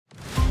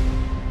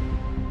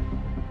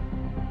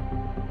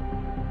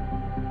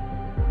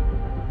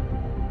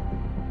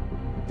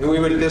We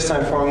would at this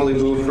time formally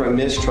move for a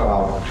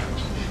mistrial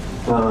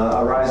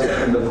arising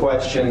from the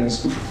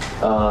questions,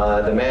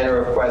 the manner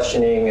of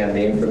questioning, and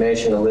the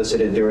information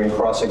elicited during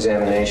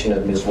cross-examination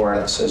of Ms.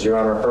 Wuornos. As Your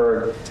Honor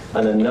heard,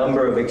 on a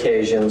number of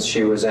occasions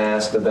she was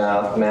asked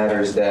about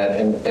matters that,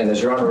 and as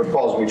Your Honor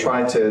recalls, we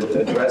tried to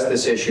address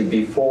this issue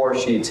before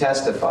she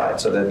testified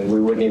so that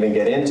we wouldn't even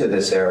get into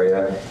this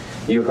area.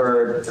 You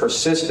heard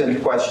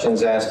persistent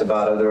questions asked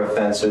about other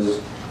offenses,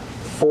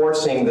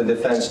 forcing the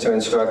defense to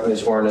instruct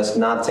Ms. Wuornos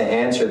not to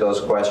answer those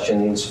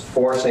questions,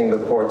 forcing the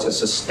court to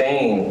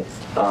sustain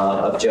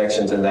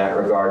objections in that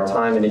regard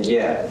time and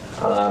again.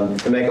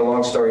 To make a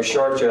long story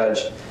short,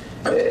 Judge,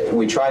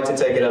 we tried to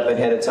take it up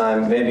ahead of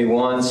time, maybe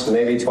once,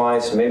 maybe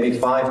twice, maybe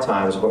 5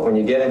 times, but when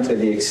you get into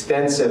the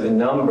extensive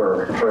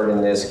number heard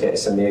in this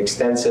case and the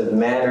extensive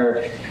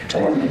manner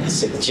and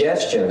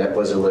suggestion that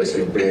was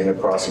elicited during the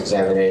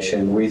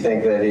cross-examination, we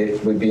think that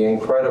it would be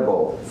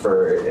incredible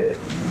for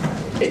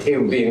it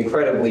would be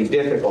incredibly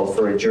difficult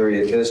for a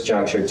jury at this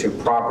juncture to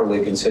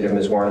properly consider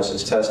Ms.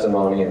 Wuornos'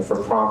 testimony and for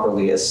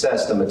properly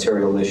assess the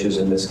material issues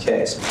in this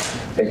case.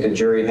 I think the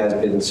jury has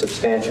been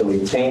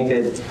substantially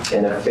tainted,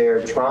 and a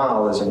fair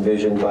trial as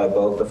envisioned by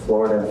both the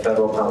Florida and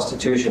federal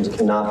constitutions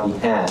cannot be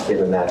had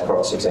given that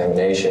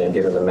cross-examination and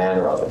given the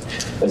manner of it.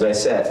 As I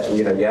said,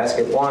 you ask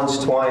it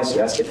once, twice,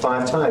 you ask it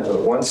 5 times,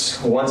 but once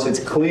it's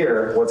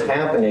clear what's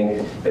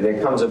happening, there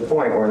comes a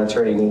point where an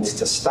attorney needs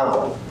to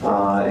stop.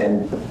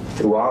 And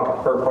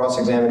throughout her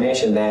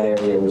cross-examination, that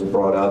area was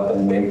brought up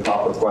and many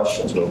proper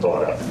questions were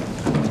brought up.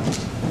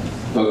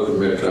 Motion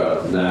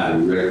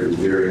record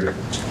hearing.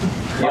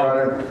 Your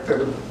Honor.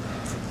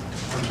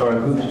 I'm sorry,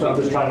 I'm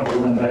just trying to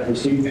go in back to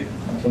Steve.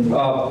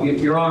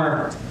 Your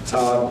Honor,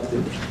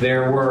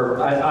 there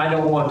were, I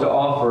don't want to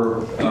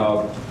offer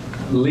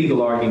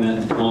legal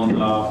argument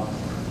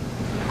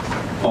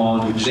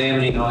on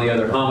examining all the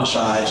other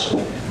homicides.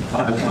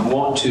 I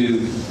want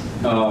to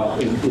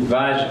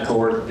advise the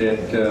court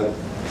that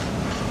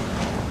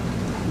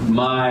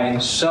my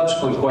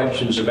subsequent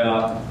questions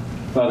about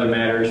other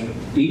matters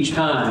each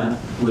time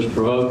was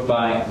provoked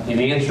by an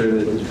answer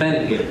that the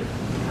defendant gave.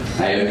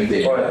 I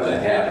understand how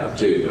that happened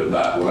too, but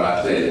about what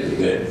I said is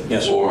good.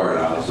 Yes, before, and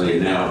I'll say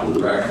now for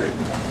the record,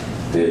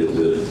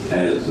 is that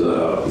as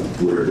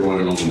we're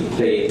going on the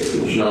tape,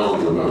 it's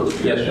shown the most.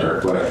 Yes, sir.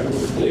 Our question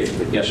was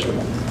taken. Yes, sir.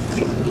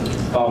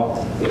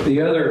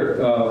 The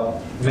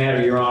other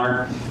matter, Your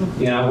Honor,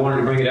 I wanted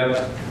to bring it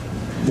up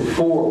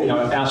before,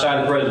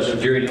 outside the presence of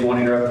jury, didn't want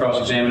to interrupt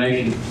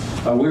cross-examination.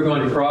 We're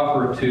going to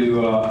proffer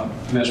to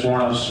Ms.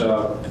 Wuornos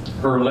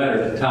her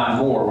letter to Ty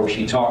Moore, where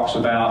she talks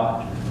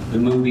about the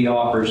movie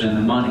offers and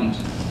the money.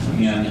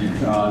 And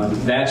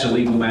that's a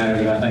legal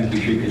matter that I think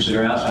you should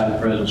consider outside the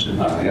presence of.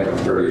 I haven't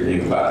heard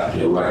anything about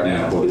it right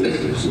now. What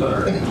is this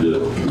letter?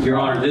 Your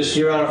Honor, this.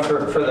 Your Honor,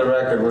 for the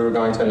record, we were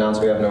going to announce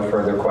we have no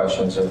further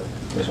questions of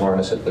Ms.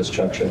 Wuornos at this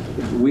juncture.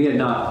 We had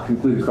not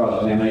concluded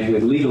cross-examination. We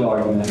had legal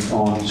argument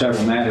on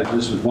several matters.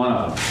 This was one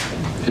of them.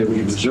 So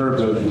we observed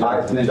those.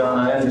 John,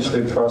 I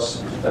understood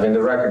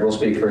the record will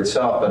speak for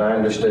itself, but I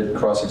understood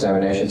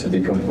cross-examination to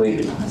be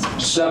complete.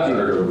 Subject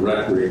to a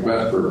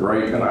request for a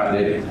break, and I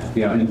did.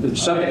 Yeah, and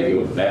subject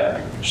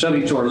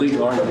to our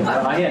legal argument.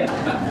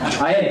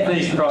 I hadn't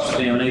finished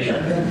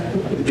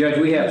cross-examination. Judge,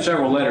 we have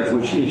several letters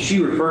which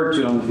she referred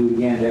to them as we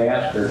began to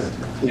ask her.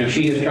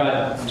 She has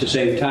tried to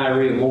say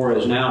Tyree Moore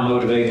is now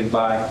motivated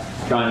by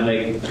trying to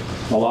make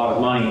a lot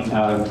of money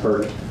out of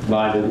her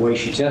by the way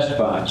she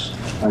testifies.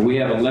 We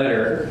have a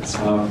letter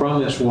from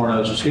Ms.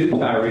 Wuornos to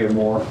Tyree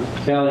Moore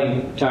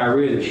telling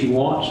Tyree that she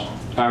wants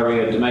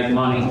Tyree to make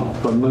money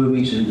from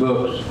movies and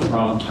books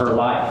from her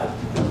life,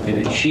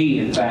 and that she,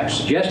 in fact,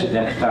 suggested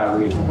that to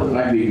Tyree. It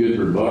might be a good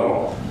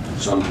rebuttal.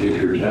 Some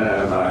teachers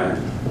have.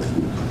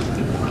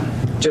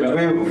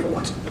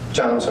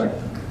 John, I'm sorry.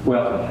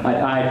 Well, like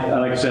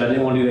I said, I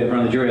didn't want to do that in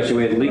front of the jury. I said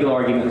we had a legal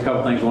argument, a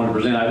couple things I wanted to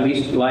present. I'd at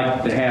least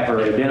like to have her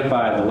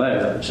identify the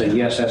letter and say,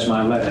 yes, that's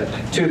my letter.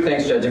 2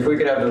 things, Judge. If we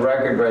could have the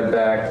record read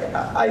back,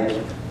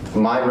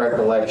 my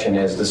recollection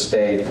is the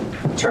state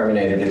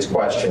terminated its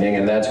questioning,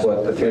 and that's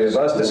what the 3 of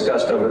us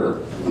discussed over.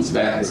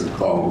 That's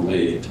called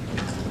me.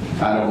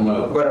 I don't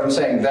know. But I'm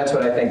saying that's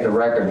what I think the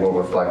record will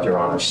reflect, Your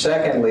Honor.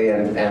 Secondly,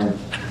 and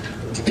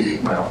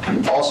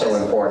also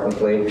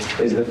importantly,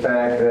 is the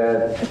fact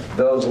that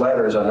those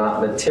letters are not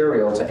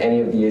material to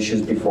any of the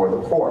issues before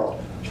the court.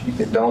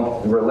 They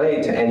don't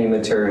relate to any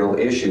material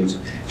issues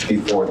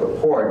before the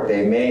court.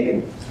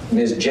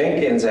 Ms.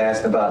 Jenkins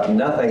asked about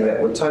nothing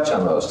that would touch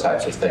on those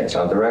types of things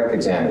on direct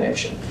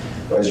examination.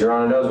 As Your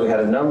Honor knows, we had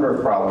a number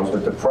of problems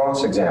with the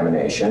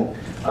cross-examination,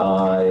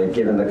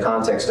 given the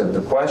context of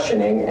the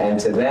questioning, and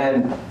to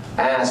then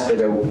ask that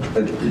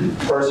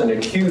the person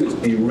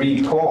accused be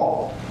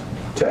recalled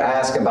to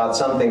ask about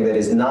something that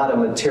is not a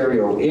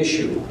material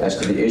issue as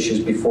to the issues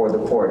before the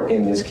court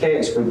in this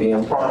case would be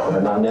improper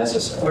and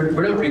unnecessary.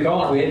 We're not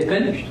recalling. We had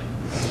finished.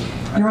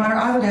 Your Honor,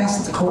 I would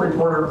ask that the court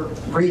reporter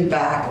read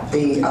back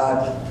the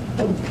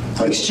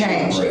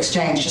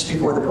Exchange just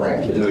before the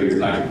break. You know, you're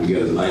not going to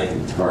get a knife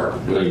in the car.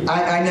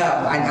 I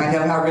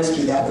know how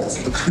risky that is.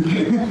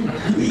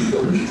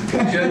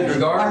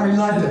 Judge, I'm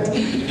reluctant.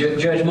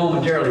 Judge,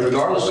 momentarily,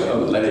 regardless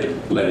of, Let it.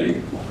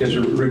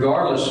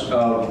 regardless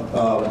of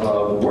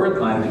the word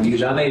climate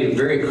use, I made it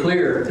very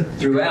clear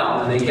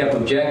throughout, and they kept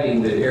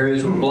objecting that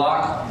areas were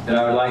blocked, that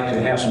I would like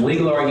to have some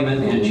legal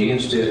argument and a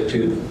chance to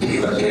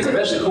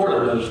address the court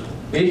on those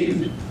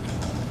issues.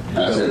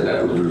 I said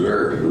that was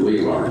reserved for the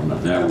legal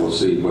argument. Now we'll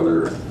see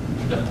whether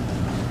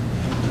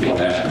what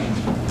happens.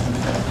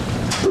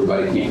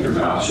 Everybody keep their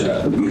mouth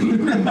shut.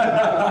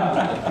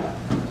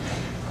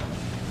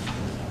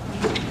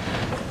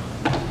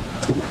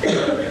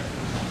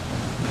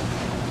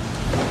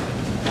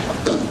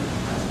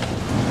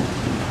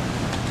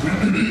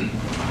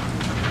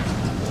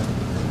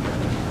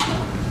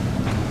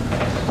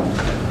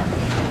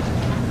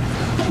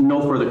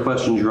 No further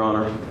questions, Your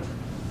Honor.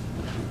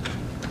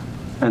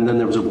 And then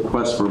there was a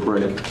request for a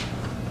break.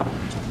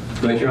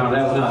 But, Your Honor,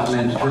 that was not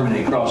meant to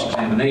terminate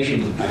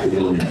cross-examination. I can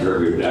only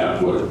interpret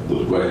that what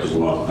the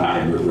question was. I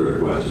have no further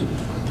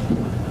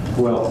questions.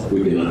 Well,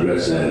 We can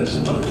address that at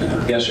some other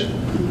time. yes, sir.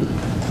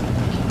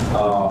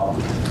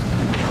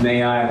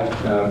 May I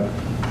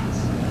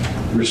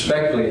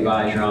respectfully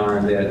advise, Your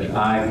Honor, that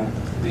I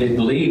had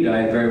believed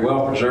I had very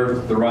well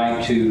preserved the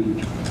right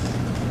to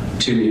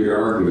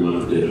Your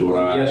argument is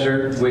what I... yes,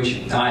 sir,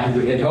 which I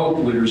had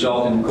hoped would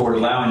result in the court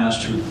allowing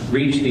us to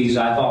reach these,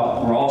 I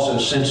thought, were also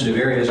sensitive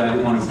areas. I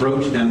didn't want to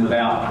broach them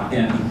without,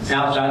 and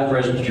outside the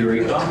presence of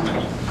jury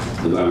conference.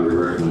 As I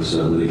referred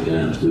so many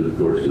times to the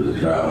course of the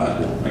trial, I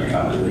don't think I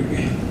was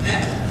again.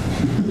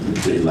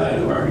 In light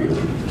of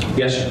argument.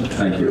 Yes, sir.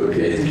 Thank you.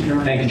 Okay.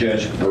 Thank you,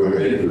 Judge. Are we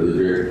ready for the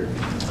jury?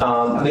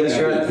 Yes,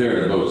 Your Honor.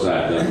 Fair to both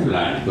sides of the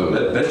line,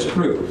 but That's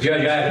true.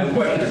 Judge, I have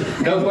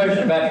no question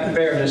about your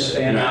fairness,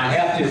 and I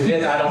have to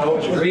admit I don't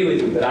always agree with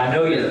you, but I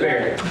know you're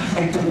fair.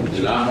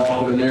 and I'm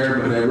often there,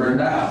 but never in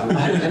doubt.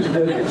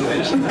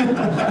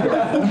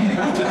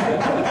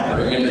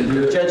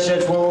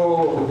 Judge,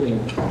 whoa.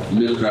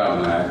 Ms.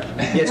 Troutman.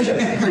 Yes,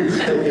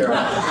 Judge. Your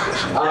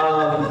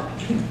Honor.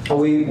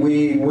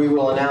 We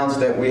will announce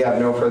that we have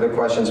no further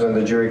questions when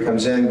the jury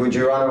comes in. Would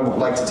Your Honor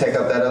like to take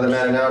up that other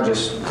matter now,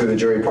 just through the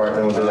jury part, and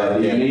then we'll do that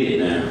You again? need it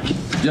now.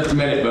 Just a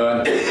minute,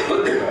 bud.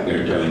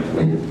 They're telling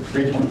you.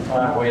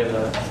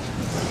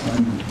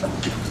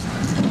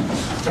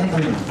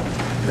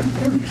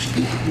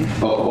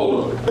 Oh,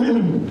 hold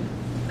on.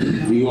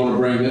 You want to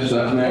bring this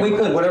up now? We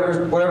could,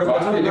 whatever, you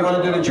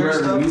want to do the jury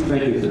Wherever you stuff?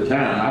 think is the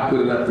time. I put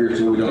it up here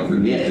so we don't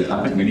forget it.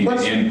 I think we need to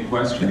end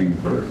questioning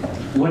first.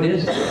 What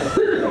is it?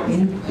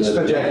 It's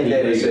for Jackie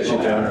Davis issue,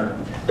 Your Honor.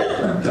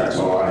 That's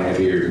all I have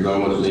here. No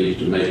one needs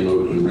to make a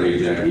motion to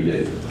raise Jackie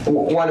Davis.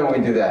 Why don't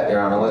we do that, Your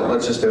Honor?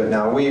 Let's just do it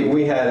now.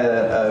 We had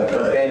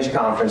a bench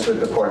conference with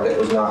the court that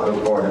was not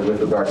recorded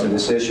with regard to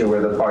this issue,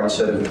 where the parties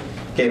sort of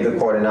gave the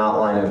court an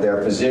outline of their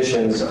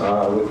positions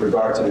with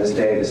regard to Ms.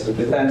 Davis. The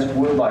defense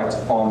would like to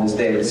call Ms.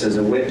 Davis as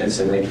a witness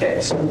in the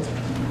case.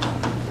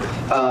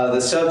 The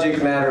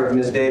subject matter of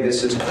Ms.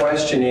 Davis's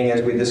questioning,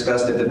 as we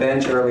discussed at the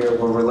bench earlier,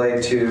 will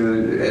relate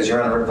to, as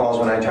Your Honor recalls,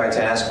 when I tried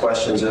to ask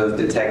questions of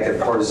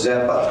Detective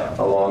Corzeppa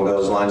along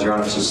those lines. Your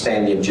Honor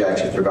sustained the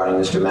objections regarding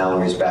Mr.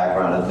 Mallory's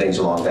background and things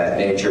along that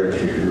nature.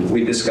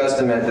 We discussed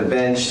them at the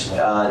bench,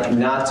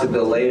 not to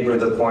belabor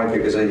the point,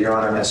 because Your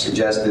Honor has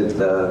suggested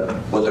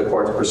what the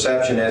court's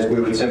perception is.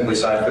 We would simply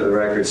cite for the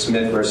record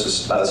State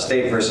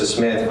versus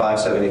Smith,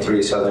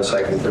 573 Southern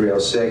 2nd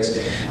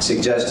 306,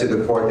 suggest to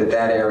the court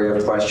that area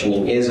of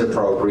questioning is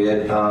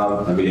appropriate.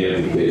 Let me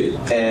educate.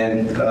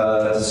 And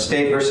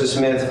State versus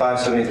Smith,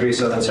 573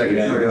 Southern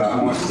 2nd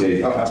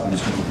 306.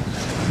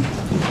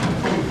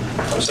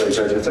 I'm sorry,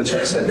 Judge, I thought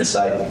you said the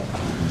site.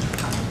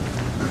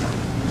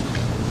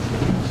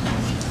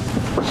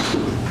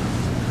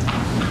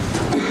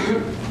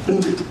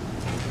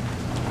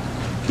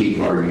 Keep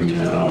arguing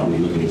and I'll be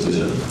looking for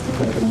them.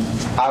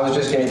 I was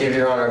just going to give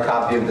Your Honor a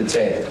copy of the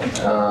tape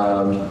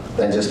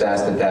and just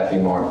ask that that be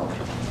marked.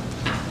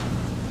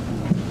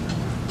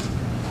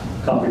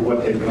 Copy of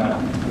what they've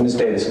got. Ms.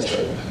 Davis's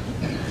tape.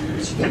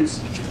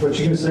 What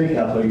you gonna say,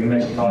 Counsel? You gonna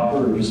make a copy,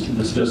 or is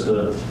this just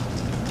a?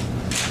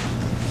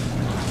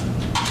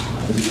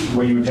 Is this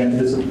what you intend?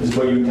 This is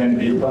what you intend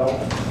to do about?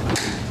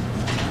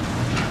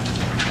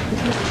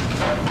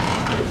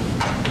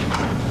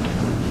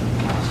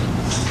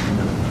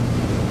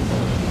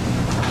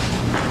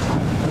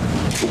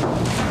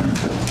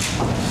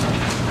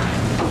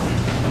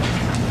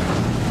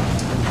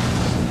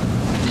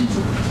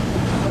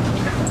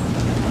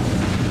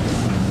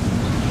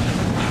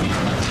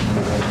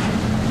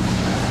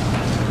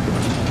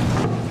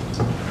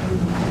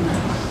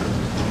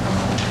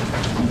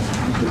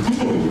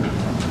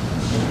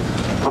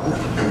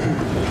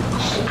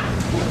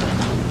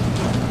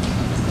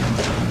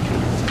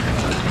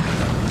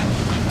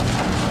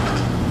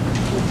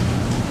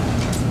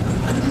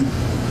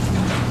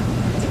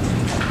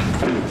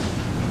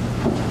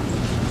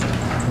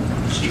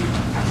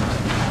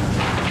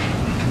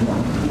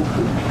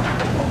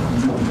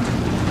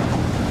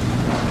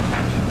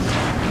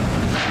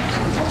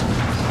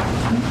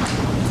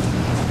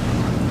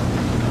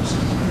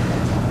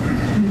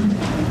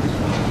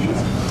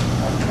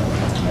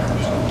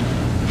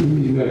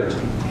 better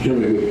show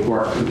me which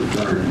part of the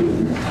return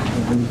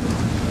to.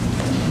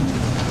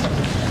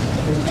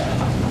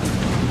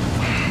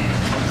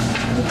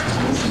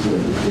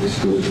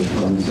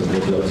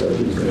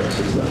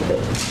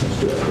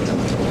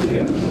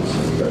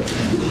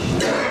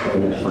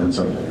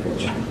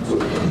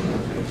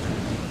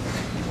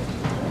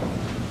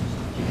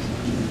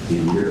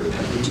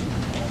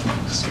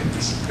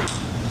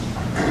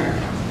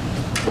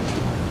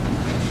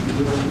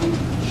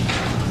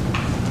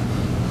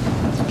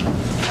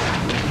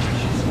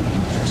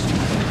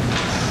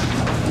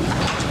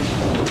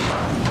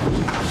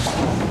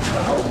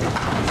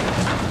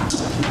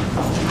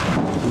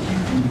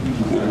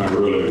 I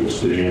really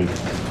understand.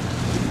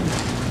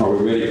 Are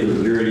we ready for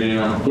the jury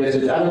now? Yes,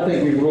 I don't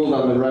think we've ruled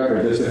on the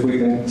record, just if we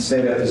can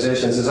state our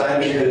positions. As I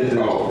understood it,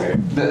 Oh, okay.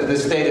 the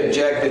state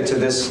objected to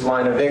this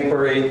line of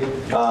inquiry,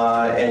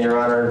 and Your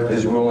Honor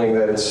is ruling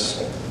that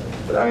it's,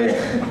 I mean,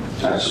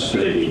 That's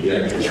state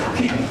objection.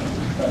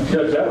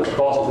 Judge, that was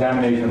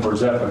cross-examination for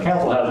Zephyr.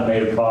 Counsel hasn't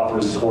made a proffer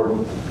to this court.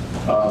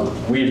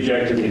 We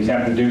objected to the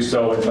attempt to do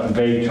so in some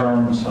vague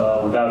terms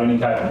without any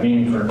type of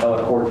meaning for an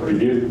appellate court to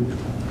review.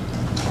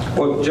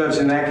 well, Judge,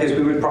 in that case,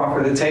 we would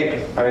proffer the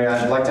tape. I mean,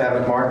 I'd like to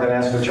have it marked and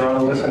ask that Your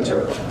Honor listen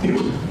to it.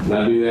 Can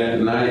I do that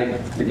tonight?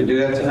 You could do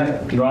that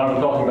tonight? Your Honor,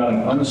 we're talking about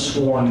an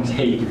unsworn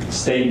tape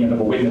statement of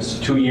a witness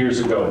 2 years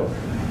ago.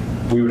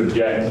 We would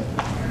object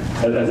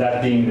as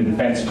that being the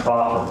defense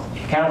proffer.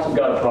 Counsel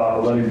got a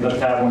proffer, let's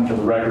have one for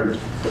the record,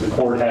 but the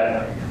court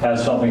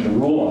has something to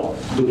rule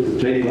on. Do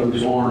the tape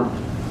unsworn?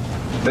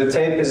 The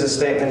tape is a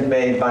statement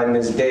made by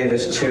Ms.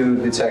 Davis to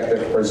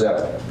Detective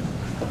Orzep,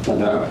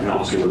 Without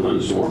counsel and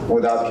unsworn.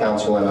 without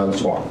counsel and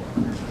unsworn.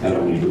 I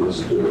don't need to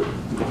listen to it.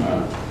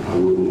 I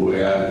rule the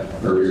way I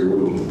earlier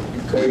ruled.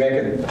 Can we make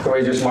it, can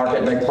we just mark it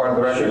and make it part of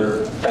the record?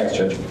 Sure. Thanks,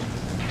 Judge.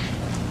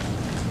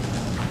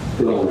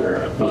 Put on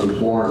there,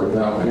 unsworn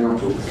without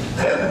counsel.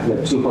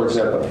 Two parts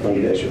separate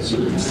recommendations.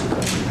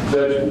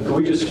 Judge, can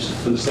we just,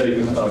 for the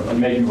sake of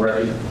making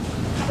record,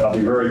 I'll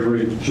be very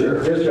brief. Sure.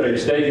 Yesterday,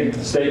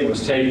 a statement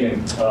was taken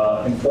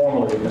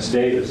informally with Ms.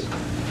 Davis.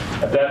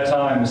 At that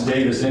time, Ms.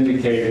 Davis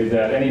indicated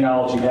that any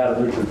knowledge she had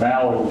of Richard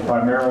Mallard was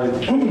primarily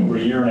for a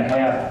year and a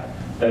half,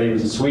 that he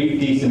was a sweet,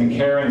 decent, and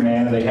caring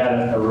man, and they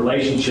had a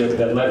relationship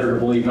that led her to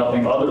believe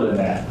nothing other than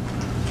that.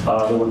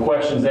 There were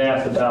questions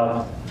asked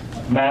about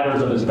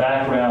matters of his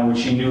background, which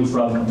she knew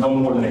from no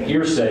more than a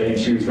hearsay,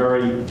 and she was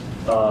very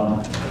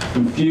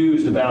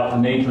confused about the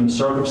nature and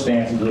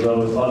circumstances of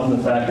those, other than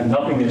the fact that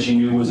nothing that she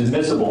knew was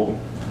admissible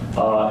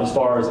as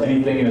far as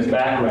anything in his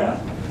background.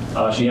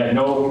 She had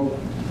no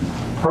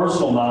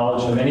personal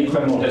knowledge of any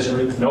criminal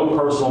history, no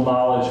personal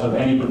knowledge of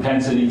any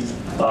propensity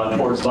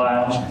towards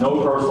violence, no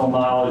personal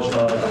knowledge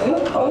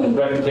of his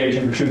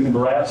reputation for truth and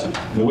veracity.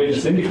 The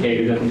witness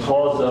indicated that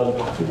because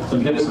of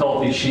some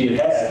difficulties she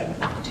had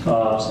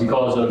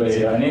because of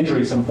an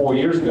injury some 4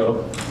 years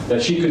ago,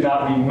 that she could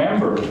not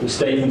remember the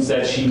statements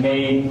that she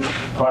made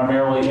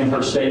primarily in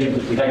her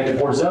statement to Detective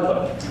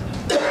Orzep.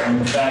 And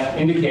in fact,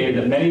 indicated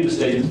that many of the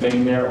statements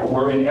made there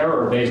were in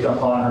error based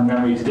upon her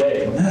memory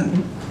today.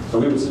 So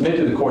we would submit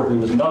to the court there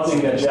was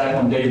nothing that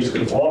Jacqueline Davis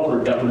could have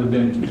offered that would have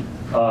been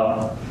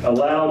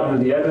allowed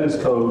under the evidence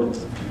code.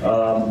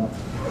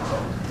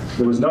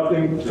 There was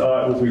nothing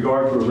with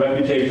regard to a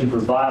reputation for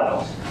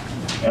violence.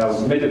 And I would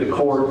submit to the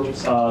court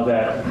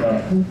that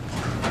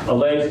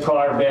alleged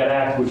prior bad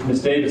acts, which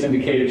Ms. Davis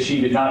indicated she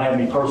did not have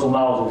any personal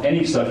knowledge of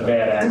any such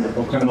bad act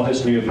or criminal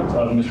history of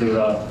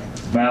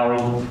Mr.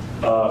 Mallory,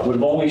 would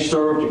have only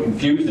served to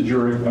confuse the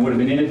jury and would have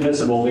been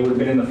inadmissible. They would have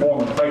been in the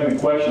form of pregnant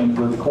questions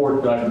for the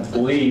court, I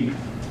believe,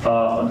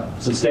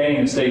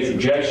 sustaining the state's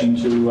objection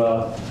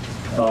to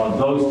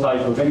those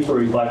types of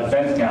inquiries by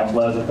defense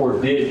counsel, as the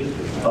court did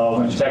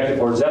when Detective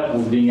Orzep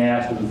was being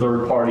asked for the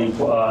third-party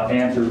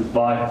answers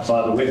by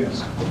the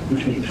witness.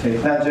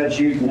 Now, Judge,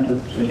 you,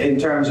 in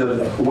terms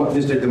of what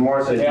Mr.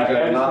 DeMore said, you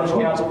got not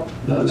counsel.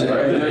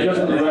 Just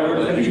for the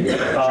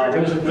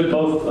record,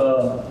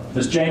 both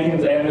Ms.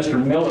 Jenkins and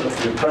Mr. Miller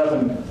were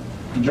present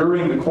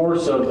during the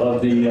course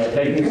of the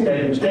taking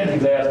statement. Ms.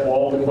 Jenkins asked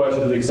all the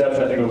questions, with the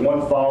exception, I think, of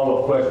one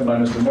follow-up question by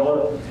Mr.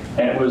 Miller,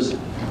 and it was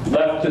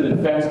left to the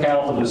defense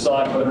counsel to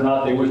decide whether or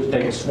not they wished to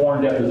take a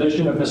sworn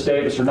deposition of Ms.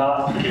 Davis or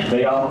not.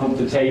 They opted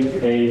to take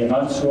an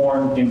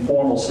unsworn,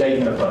 informal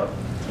statement of her.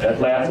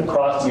 That lasted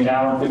approximately an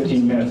hour and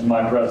 15 minutes in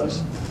my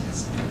presence.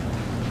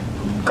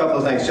 A couple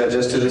of things, Judge.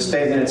 As to the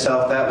statement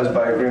itself, that was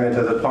by agreement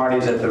of the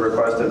parties at the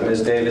request of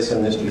Ms. Davis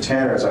and Mr.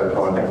 Tanner, as I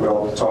recall. I think we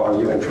all saw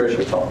you and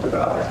Tricia talked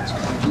about it.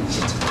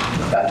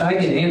 I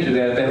can answer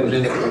that. That was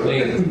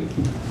interesting.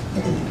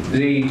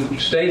 The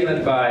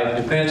statement by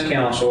defense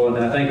counsel,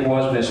 and I think it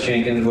was Ms.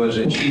 Jenkins, was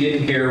that she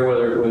didn't care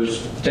whether it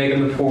was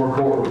taken before a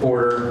court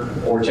reporter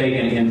or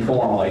taken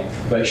informally,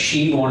 but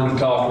she wanted to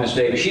talk to Ms.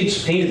 Davis. She'd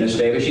subpoenaed Ms.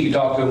 Davis. She could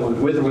talk to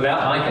him with or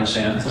without my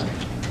consent.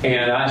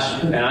 And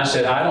I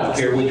said, I don't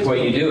care which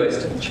way you do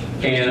it.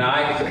 And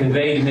I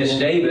conveyed to Ms.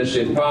 Davis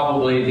it'd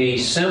probably be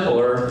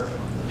simpler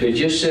to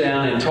just sit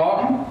down and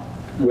talk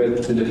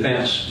with the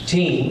defense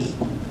team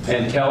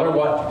and tell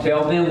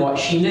them what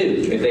she knew.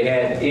 If they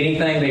had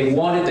anything they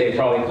wanted, they'd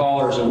probably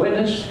call her as a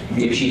witness.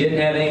 If she didn't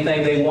have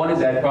anything they wanted,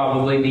 that'd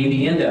probably be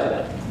the end of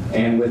it.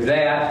 And with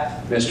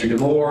that, Mr.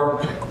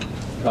 DeMoore,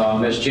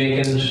 Ms.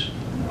 Jenkins,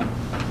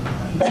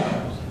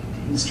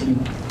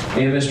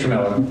 and Mr.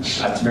 Miller,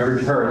 I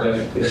remembered her,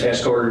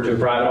 escorted her to a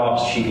private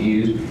office she could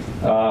use,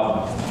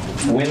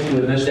 went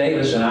with Ms.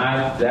 Davis, and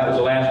that was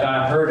the last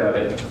I heard of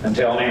it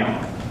until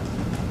now.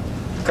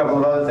 A couple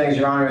of other things,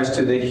 Your Honor, as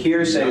to the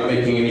hearsay. Not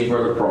making any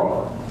further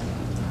progress.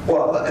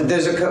 Well,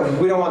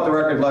 we don't want the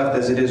record left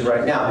as it is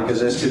right now,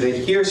 because as to the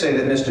hearsay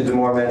that Mr.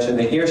 DeMoore mentioned,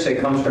 the hearsay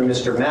comes from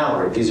Mr.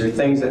 Mallory. These are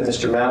things that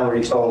Mr.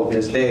 Mallory told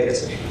Ms.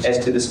 Davis. As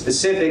to the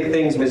specific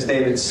things Ms.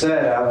 Davis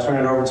said, I'll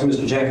turn it over to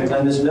Mr. Jenkins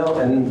and Ms.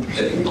 Miller, and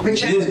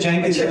Ms.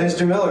 Jenkins and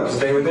Mr. Miller, because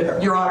they were there.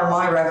 Your Honor,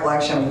 my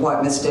recollection of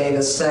what Ms.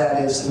 Davis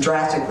said is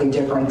drastically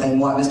different than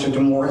what Mr.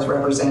 DeMoore has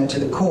represented to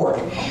the court.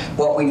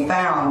 What we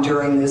found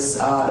during this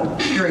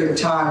period of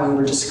time we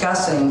were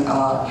discussing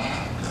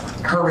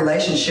her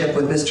relationship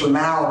with Mr.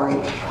 Mallory,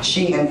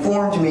 she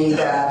informed me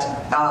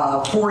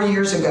that 4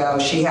 years ago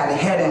she had a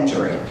head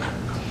injury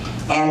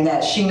and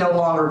that she no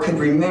longer could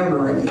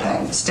remember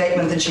anything. The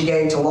statement that she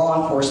gave to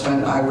law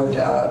enforcement, I would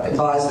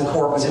advise the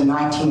court, was in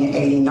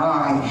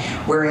 1989,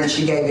 wherein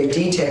she gave a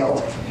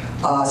detailed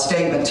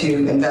statement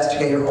to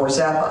Investigator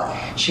Orzeppa.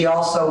 She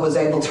also was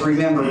able to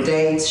remember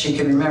dates. She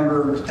could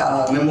remember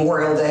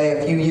Memorial Day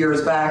a few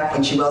years back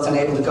when she wasn't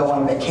able to go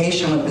on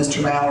vacation with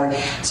Mr. Mallory.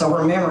 So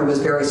her memory was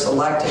very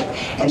selective.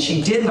 And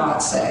she did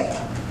not say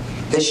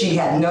that she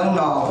had no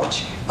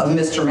knowledge of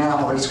Mr.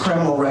 Mallory's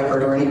criminal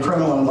record or any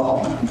criminal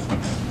involvement.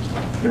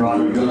 Your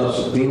Honor, you're going to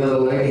subpoena the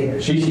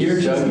lady? She's here,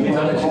 Judge. She's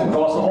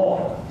across the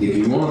hall. If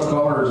you want to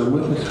call her as a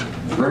witness,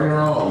 bring her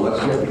on.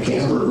 Let's get the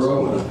camera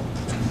rolling.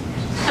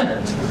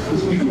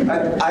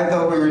 I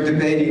thought we were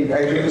debating,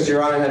 because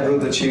Your Honor had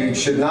ruled that she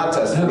should not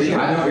testify.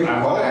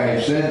 What I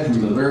have said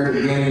from the very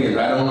beginning is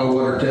I don't know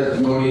what her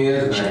testimony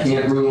is, and I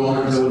can't rule on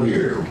it until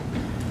here.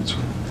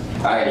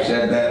 I have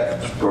said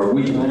that for a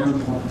week now.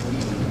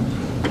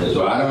 And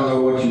so I don't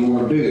know what you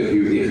want to do.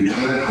 If you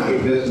want to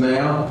take this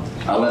now,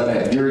 I'll let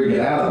that jury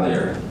get out of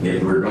there.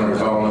 If we're going to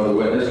call another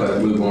witness,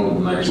 let's move on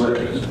to the next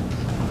witness.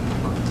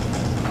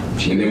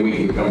 And then we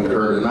can come to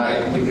her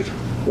tonight.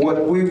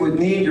 What we would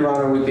need, Your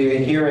Honor, would be a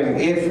hearing.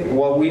 If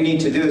what we need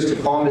to do is to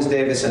call Ms.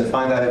 Davis and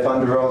find out if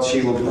under oath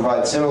she will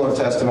provide similar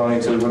testimony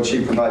to what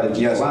she provided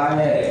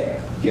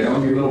yesterday. Get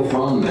on your little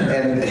phone there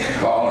And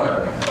call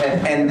her.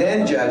 And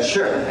then, Judge,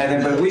 sure.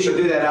 But we should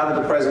do that out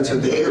of the presence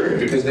of the jury,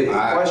 because the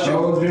I question.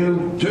 told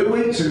you 2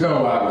 weeks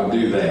ago I would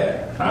do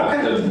that.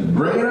 I said,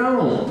 bring it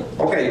on.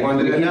 Okay, you want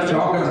to do it You're now?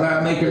 talking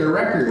about making the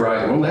record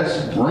right. Well,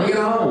 let's bring it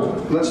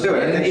on. Let's do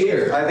it.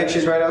 I I think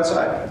she's right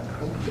outside.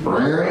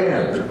 Bring her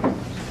in.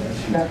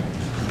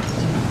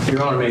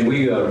 Your Honor, may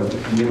we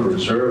give a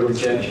reserve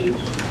objection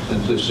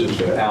since this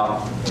is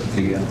out of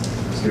the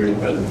hearing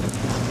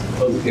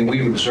present? Can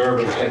we reserve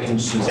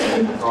objections since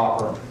it's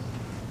proper?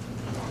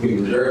 We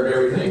reserved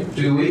everything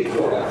 2 weeks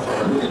ago.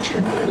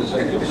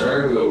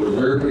 We'll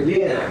reserve it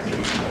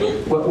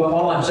again. Well,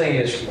 all I'm saying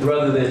is,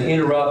 rather than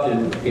interrupt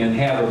and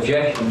have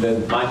objections,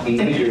 that might be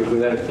easier if we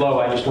let it flow.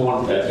 I just don't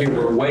want people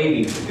are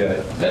waiting to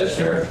go. That's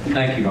fair.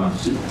 Thank you, Your Honor.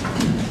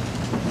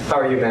 How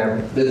are you,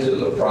 ma'am? This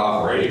is a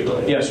proper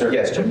anyway. Yes, sir.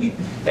 Yes, Judge.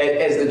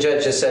 As the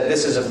judge just said,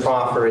 this is a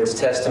proffer. It's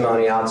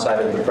testimony outside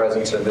of the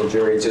presence of the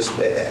jury. Just,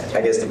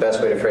 I guess the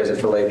best way to phrase it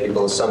for lay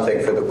people is something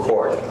for the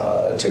court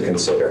to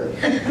consider.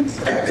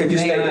 Could you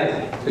state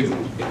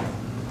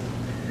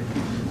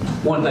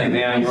one thing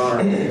now, Your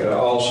Honor,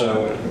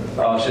 also,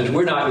 since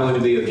we're not going to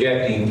be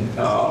objecting,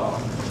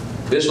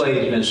 this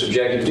lady's been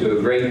subjected to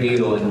a great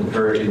deal and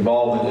her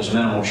involvement is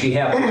minimal. She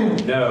happened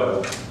to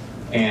know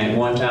and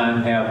one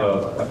time have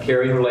a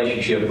caring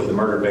relationship with the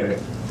murder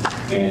victim.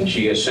 And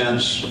she has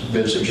since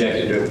been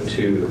subjected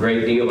to a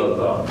great deal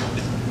of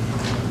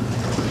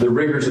the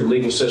rigors of the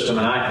legal system.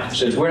 And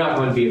since we're not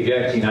going to be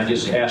objecting, I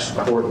just ask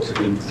the court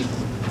to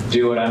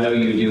do what I know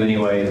you do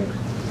anyway.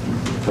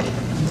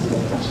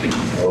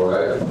 All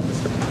right.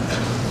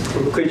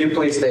 Could you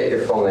please state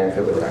your full name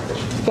for the record?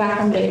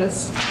 Jacqueline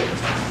Davis.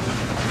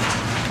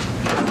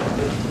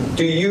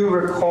 Do you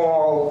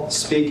recall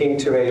speaking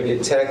to a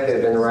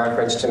detective in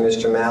reference to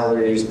Mr.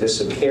 Mallory's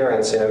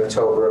disappearance in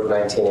October of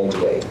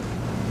 1988?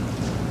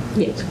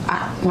 Yes.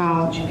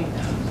 Well,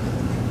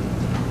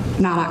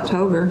 not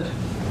October.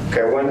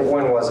 Okay, when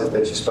was it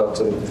that you spoke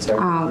to the detective?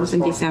 It was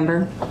in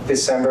December.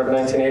 December of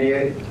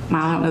 1988?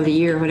 I don't know the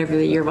year, whatever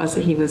the year was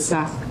that he was.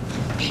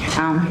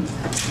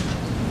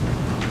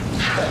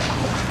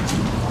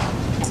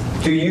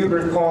 Do you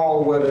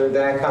recall whether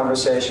that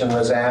conversation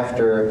was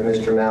after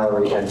Mr.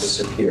 Mallory had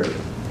disappeared?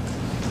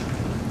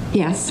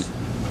 Yes.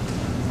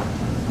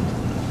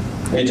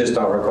 You just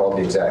don't recall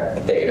the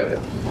exact date of it?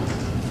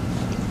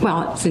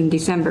 Well, it's in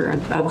December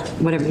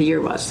of whatever the year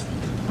was.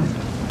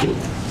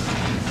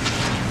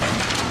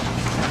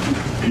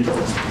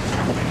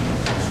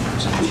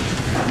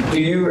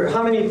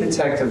 How many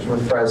detectives were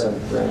present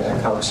during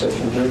that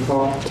conversation? Do you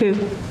recall? 2.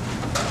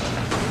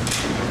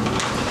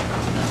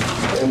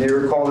 And do you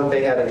recall that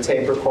they had a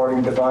tape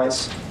recording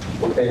device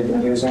that they had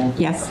been using?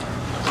 Yes.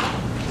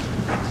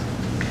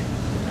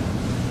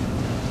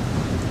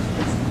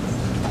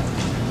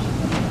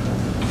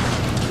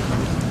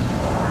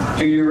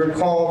 Do you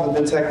recall the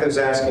detectives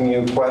asking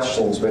you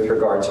questions with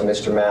regard to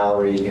Mr.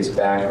 Mallory, his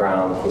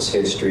background, his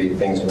history,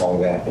 things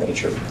along that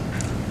nature?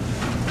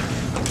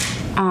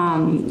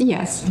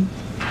 Yes.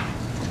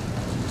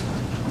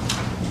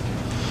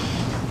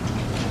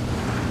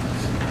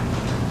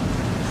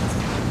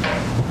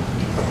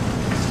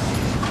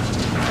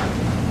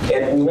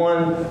 At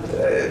one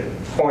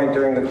point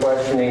during the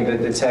questioning, the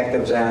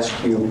detectives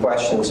asked you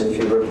questions, if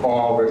you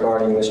recall,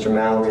 regarding Mr.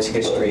 Mallory's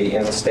history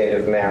in the state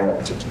of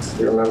Maryland.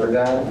 Do you remember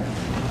that?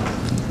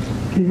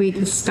 We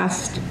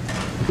discussed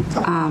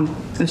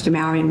Mr.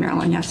 Mallory in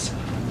Maryland, yes.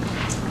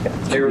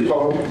 Do you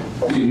recall?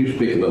 Can you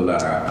speak a little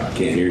louder? I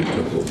can't hear you.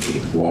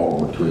 There's a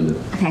wall between the...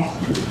 Okay.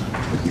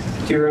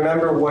 Do you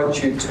remember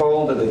what you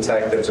told the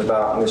detectives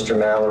about Mr.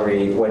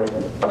 Mallory,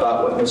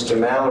 about what Mr.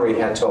 Mallory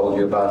had told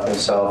you about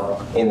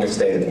himself in the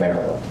state of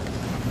Maryland?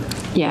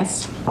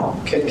 Yes.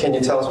 Can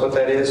you tell us what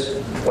that is?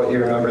 What you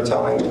remember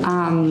telling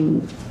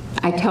them?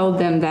 I told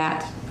them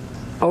that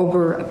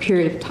over a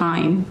period of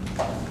time,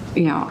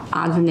 you know,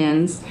 odds and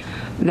ends,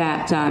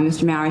 that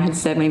Mr. Mallory had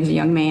said when he was a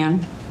young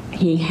man,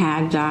 he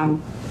had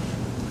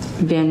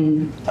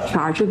been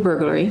charged with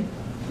burglary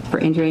for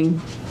entering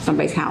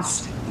somebody's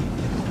house.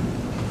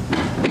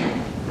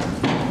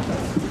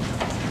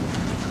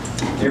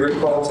 Do you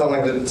recall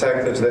telling the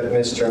detectives that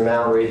Mr.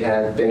 Mallory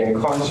had been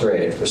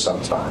incarcerated for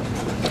some time?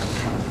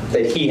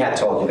 That he had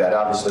told you that.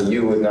 Obviously,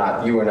 you were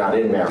not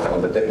in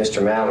Maryland, but that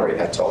Mr. Mallory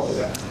had told you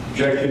that.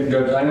 Objection,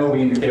 Judge. I know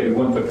we indicated we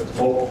wouldn't, but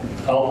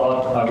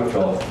I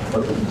withdraw.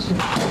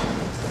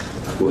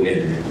 Go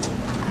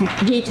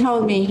ahead. He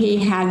told me he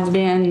had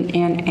been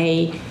in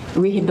a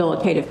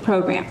rehabilitative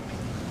program.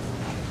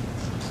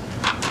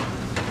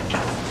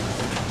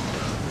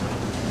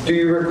 Do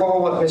you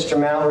recall what Mr.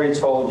 Mallory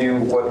told you,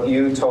 what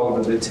you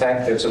told the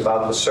detectives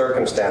about the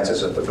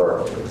circumstances of the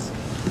burglary?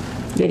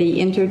 That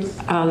he entered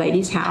a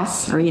lady's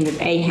house, or he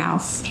entered a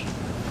house,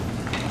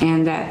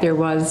 and that there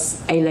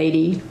was a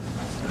lady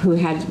who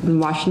had been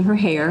washing her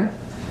hair,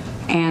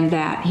 and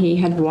that he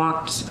had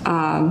walked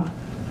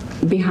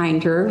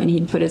behind her, and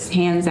he'd put his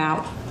hands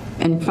out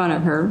in front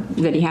of her,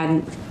 that he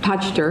hadn't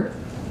touched her,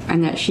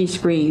 and that she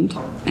screamed,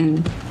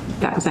 and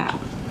that was that.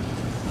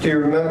 Do you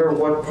remember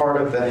what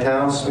part of the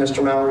house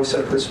Mr. Mallory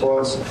said this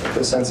was,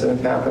 this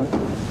incident happened?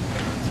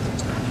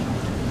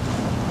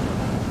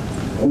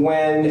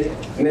 When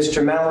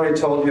Mr. Mallory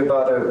told you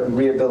about a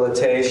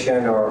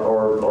rehabilitation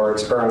or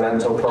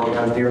experimental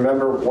program, do you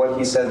remember what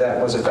he said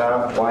that was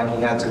about, why he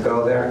had to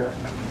go there?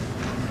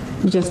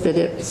 Just that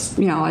it's,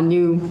 you know, a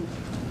new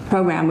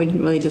program. We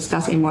didn't really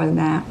discuss any more than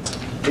that.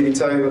 Did he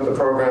tell you what the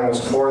program was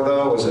for,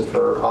 though? Was it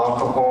for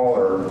alcohol,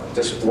 or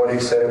just what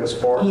he said it was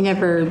for? He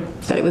never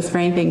said it was for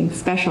anything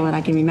special that I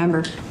can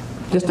remember.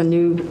 Just a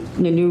new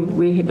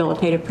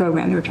rehabilitative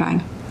program they were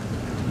trying.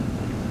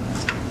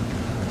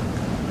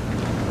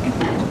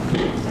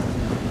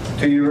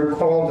 Do you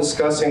recall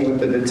discussing with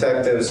the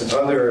detectives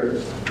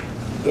other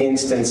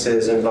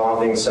instances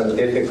involving some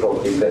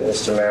difficulty that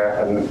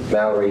Mr.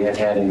 Mallory had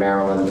had in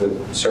Maryland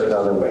with certain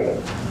other women?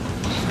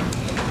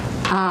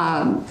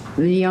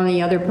 The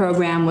only other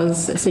program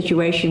was a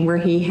situation where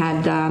he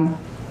had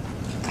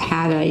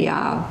had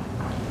a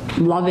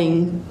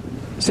loving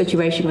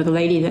situation with a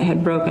lady that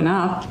had broken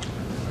up.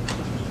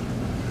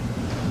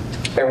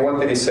 And what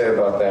did he say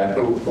about that?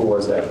 Who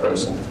was that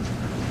person?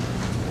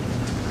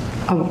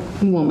 A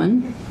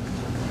woman.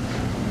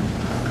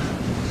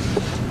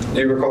 Do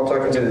you recall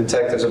talking to the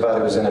detectives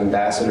about it was an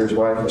ambassador's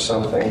wife or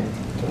something?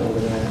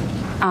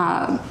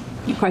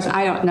 Of course,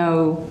 I don't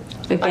know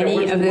if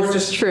any of this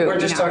is true. We're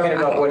just talking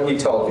about what he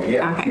told you,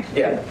 yeah. Okay.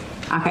 Yeah.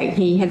 Okay,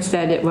 he had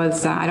said it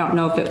was, I don't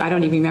know if it, I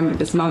don't even remember at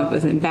this moment, it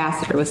was an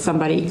ambassador, it was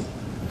somebody,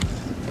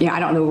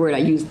 I don't know the word I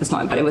used at this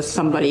moment, but it was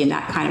somebody in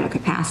that kind of a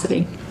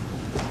capacity.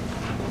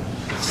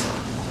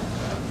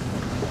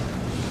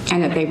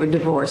 And that they were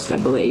divorced, I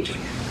believe.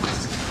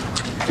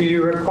 Do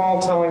you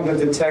recall telling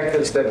the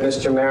detectives that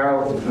Mr.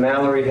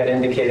 Mallory had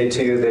indicated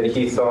to you that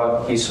he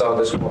thought he saw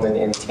this woman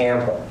in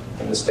Tampa,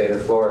 in the state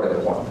of Florida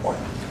at one point?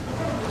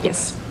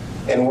 Yes.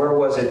 And where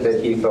was it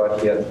that he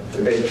thought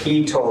that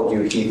he told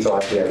you he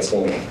thought he had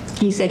seen her?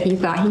 He said he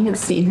thought he had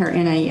seen her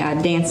in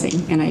a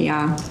dancing in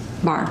a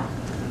bar.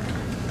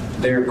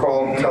 Do you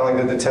recall telling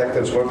the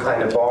detectives what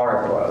kind of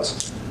bar it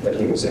was that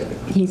he was in?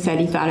 He said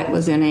he thought it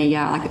was in a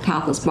like a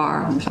topless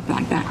bar or something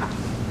like that.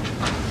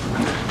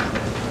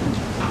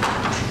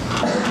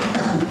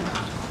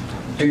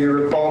 Do you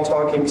recall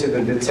talking to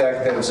the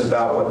detectives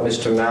about what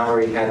Mr.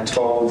 Mallory had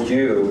told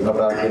you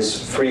about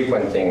his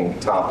frequenting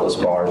topless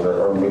bars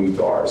or nude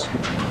bars?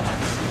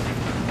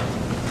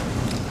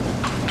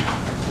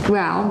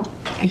 Well,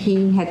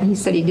 he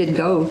said he did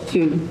go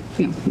to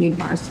nude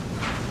bars.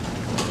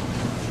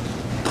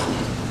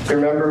 Do you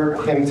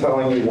remember him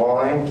telling you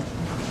why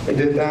he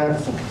did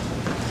that?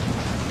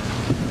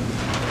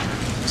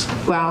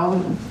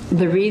 Well,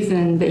 the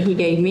reason that he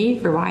gave me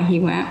for why he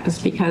went was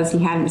because he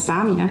had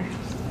insomnia,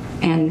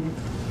 and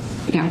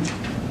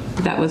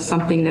that was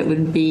something that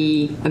would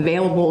be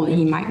available.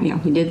 He might,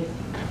 he did.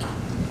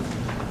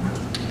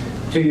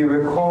 Do you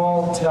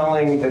recall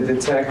telling the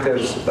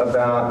detectives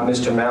about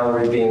Mr.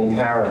 Mallory being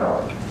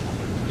paranoid?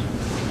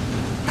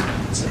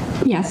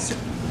 Yes.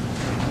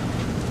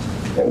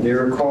 And do you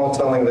recall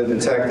telling the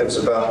detectives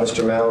about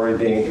Mr. Mallory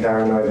being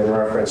paranoid in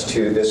reference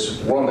to this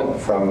woman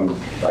from,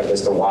 I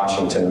guess, the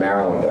Washington,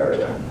 Maryland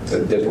area,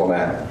 the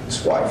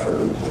diplomat's wife?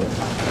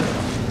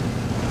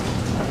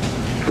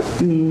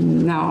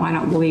 No, I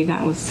don't believe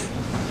that was.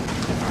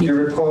 Do you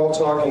recall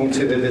talking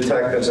to the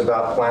detectives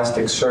about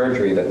plastic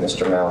surgery that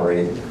Mr.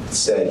 Mallory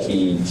said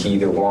he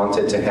either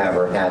wanted to have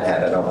or had?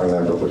 I don't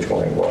remember which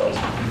one it was.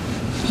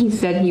 He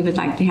said he would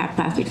like to have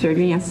plastic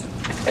surgery, yes.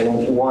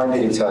 And why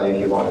did he tell you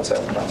he wanted to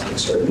have plastic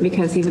surgery?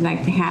 Because he would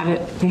like to have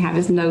it, to have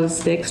his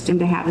nose fixed and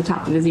to have the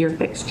top of his ear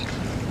fixed.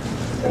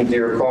 And do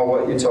you recall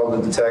what you told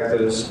the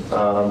detectives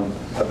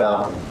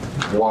about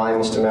why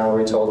Mr.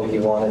 Mallory told you he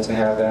wanted to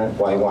have that?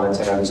 Why he wanted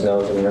to have his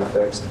nose and ear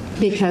fixed?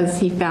 Because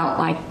he felt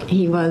like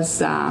he was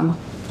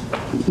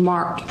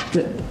marked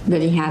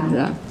that he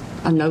had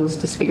a nose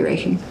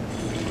disfiguration.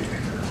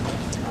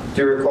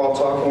 Do you recall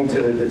talking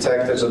to the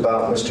detectives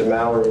about Mr.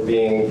 Mallory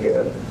being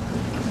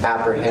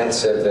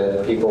apprehensive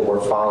that people were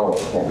following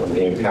him and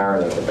being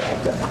paranoid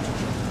about that?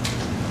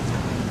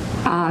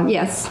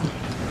 Yes.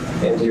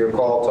 And do you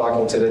recall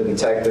talking to the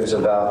detectives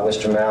about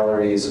Mr.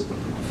 Mallory's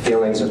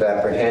feelings of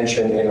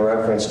apprehension in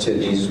reference to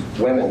these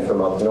women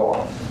from up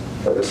north,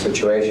 or the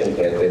situation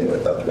he had been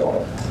with up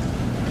north?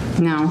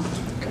 No.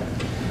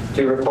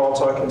 Do you recall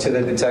talking to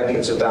the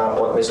detectives about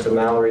what Mr.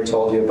 Mallory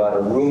told you about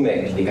a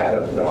roommate he had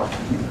up north?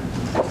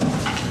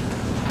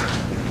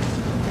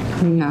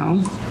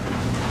 No.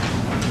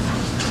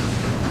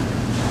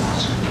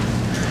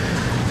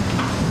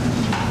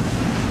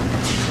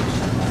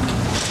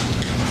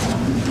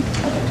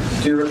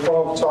 Do you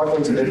recall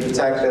talking to the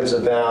detectives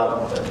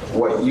about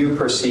what you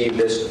perceived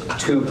as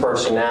two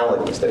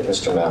personalities that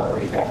Mr.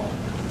 Mallory had?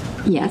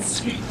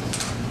 Yes.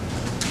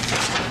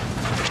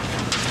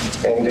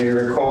 And do you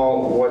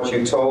recall what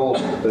you told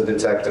the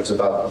detectives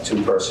about the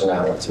two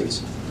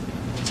personalities?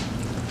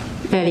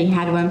 That he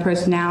had one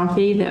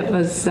personality that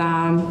was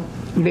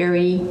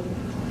very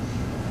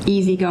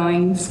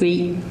easygoing,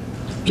 sweet,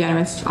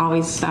 generous,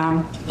 always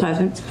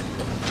pleasant.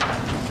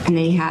 And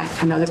then he had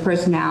another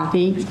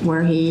personality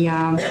where he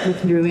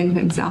withdrew into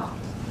himself.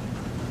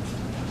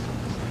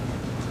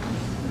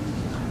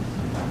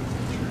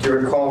 Do you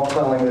recall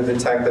telling the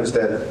detectives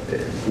that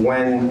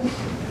when,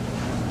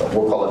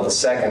 we'll call it the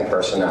second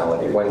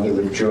personality, when he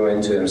withdrew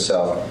into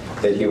himself,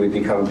 that he would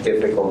become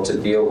difficult to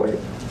deal with?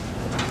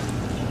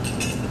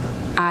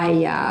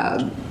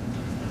 I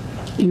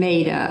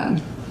made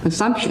an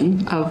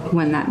assumption of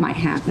when that might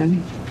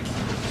happen.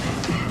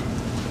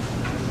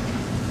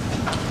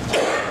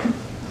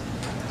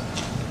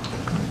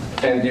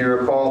 And do you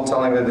recall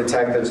telling the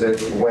detectives that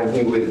when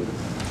he would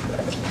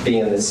be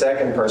in the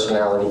second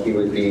personality, he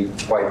would be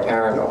quite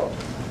paranoid?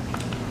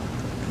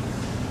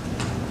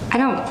 I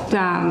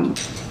don't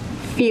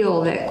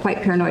feel that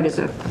quite paranoid is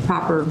a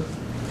proper.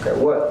 Okay,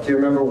 do you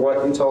remember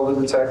what you told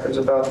the detectives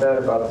about that,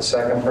 about the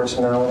second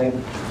personality?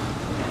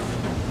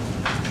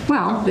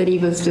 Well, that he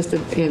was just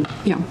withdrew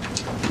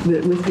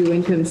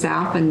into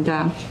himself, and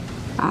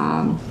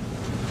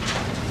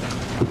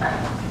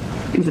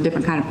he was a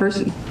different kind of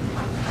person.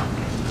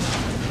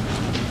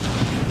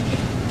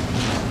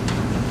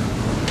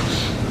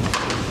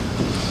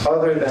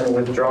 Other than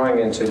withdrawing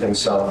into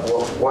himself,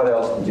 what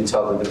else did you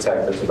tell the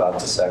detectives about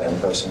the second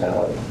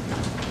personality,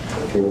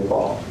 if you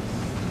recall?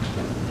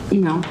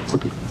 No.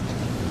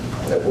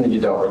 You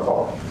don't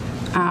recall?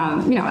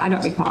 I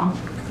don't recall.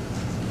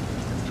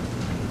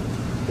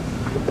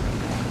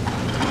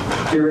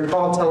 Do you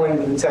recall telling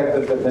the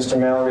detective that Mr.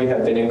 Mallory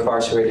had been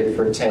incarcerated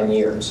for 10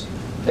 years,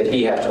 that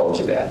he had told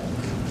you that?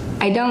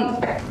 I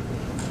don't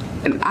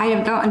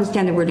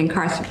understand the word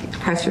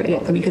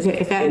incarcerated, because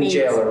if that means...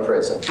 In jail or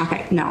prison?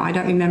 Okay, no, I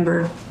don't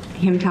remember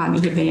him telling me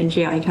he'd been in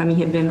jail. He told me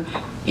he'd been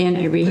in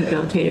a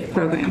rehabilitative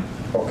program.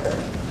 Okay.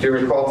 Do you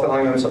recall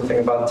telling him something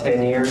about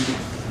 10 years?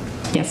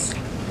 Yes.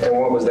 And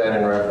what was that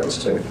in reference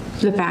to?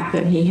 The fact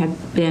that he had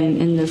been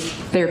in this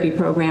therapy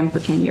program for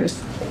 10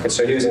 years. Okay,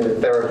 so he was in the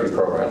therapy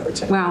program for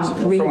 10 years? Well,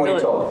 From what you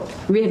told him?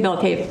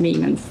 rehabilitative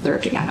means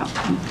therapy, I don't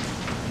know.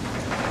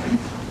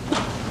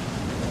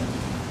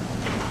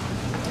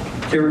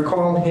 Do you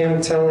recall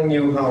him telling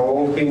you how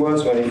old he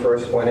was when he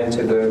first went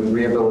into the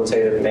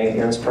rehabilitative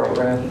maintenance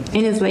program?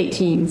 In his late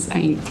teens,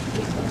 And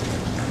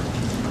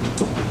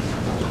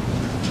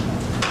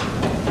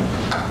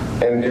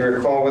do you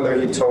recall whether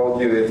he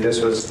told you if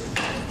this was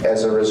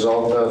as a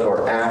result of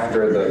or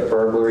after the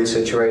burglary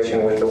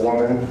situation with the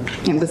woman?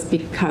 it was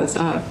because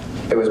of.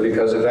 It was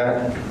because of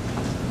that?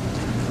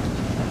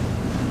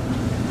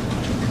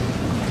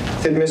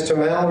 Did Mr.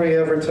 Mallory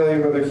ever tell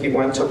you whether he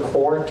went to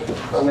court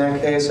on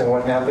that case and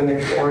what happened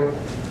in court?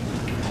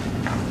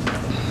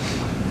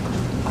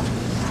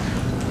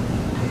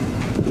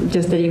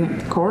 Just that he went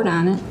to court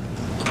on it.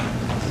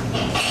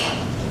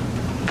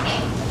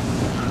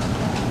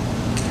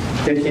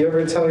 Did he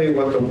ever tell you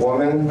what the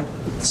woman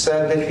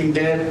said that he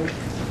did?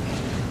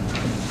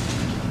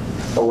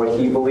 Or what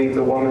he believed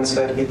the woman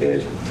said he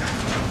did?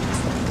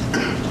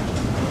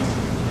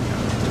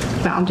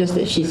 Well, just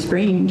that she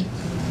screamed.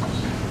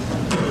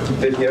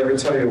 Did he ever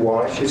tell you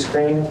why she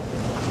screamed?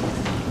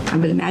 I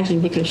would imagine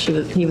because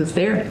he was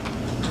there.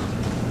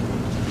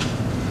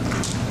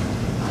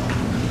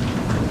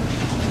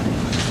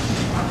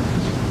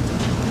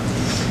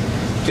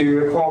 Do you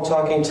recall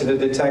talking to the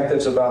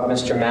detectives about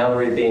Mr.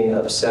 Mallory being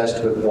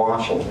obsessed with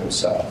washing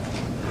himself?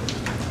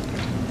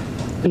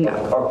 No.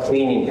 Or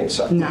cleaning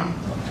himself? No.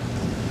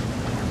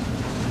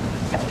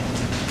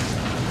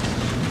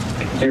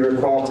 Do you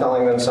recall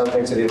telling them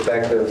something to the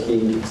effect of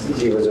he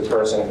was a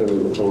person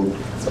who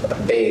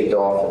bathed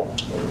often,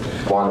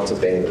 wanted to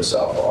bathe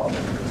himself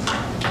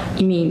often?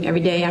 You mean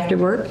every day after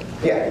work?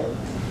 Yeah.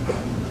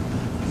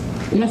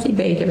 Yes, he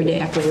bathed every day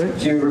after work.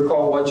 Do you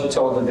recall what you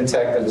told the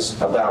detectives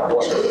about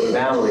what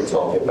Mallory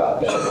told you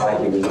about that, why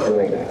he was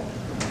doing that?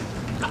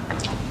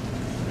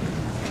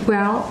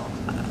 Well,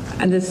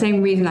 the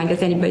same reason I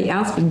guess anybody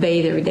else would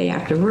bathe every day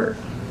after work.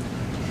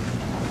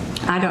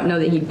 I don't know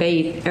that he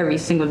bathed every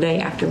single day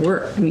after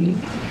work. I mean,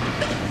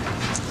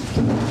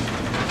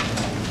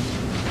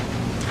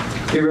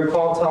 do you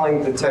recall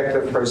telling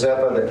Detective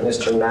Herzepa that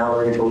Mr.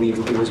 Mallory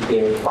believed he was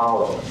being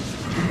followed?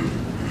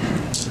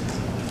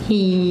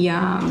 he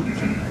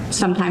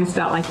sometimes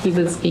felt like he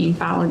was being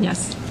followed,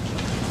 yes.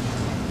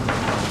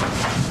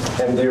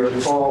 And do you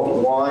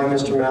recall why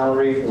Mr.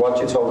 Mallory, what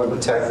you told the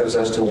detectives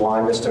as to why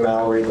Mr.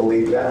 Mallory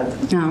believed that?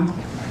 No.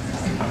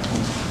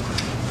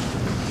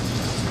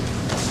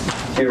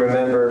 Do you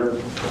remember,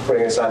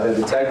 putting aside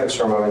the detectives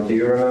for a moment, do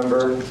you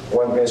remember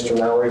what Mr.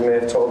 Mallory may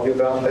have told you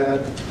about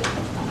that?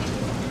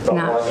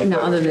 No,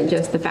 other than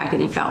just the fact that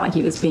he felt like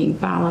he was being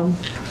followed.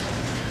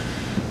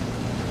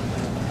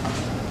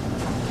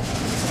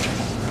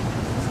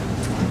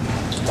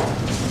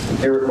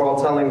 Do you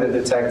recall telling the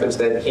detectives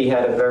that he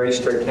had a very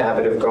strict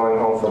habit of going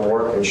home from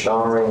work and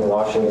showering,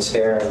 washing his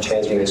hair, and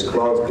changing his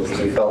clothes because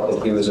he felt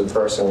that he was a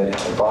person that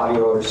had a body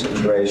odor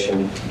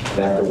situation, and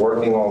after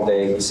working all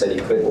day, he said he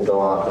couldn't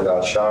go out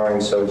without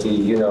showering, so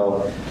he,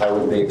 I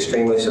would be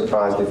extremely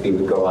surprised if he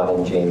would go out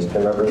in jeans. Do you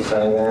remember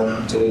saying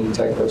that to the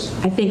detectives?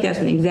 I think that's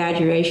an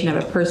exaggeration of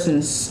a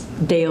person's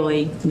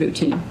daily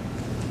routine.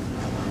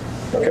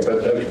 Okay,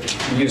 but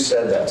you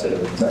said that to the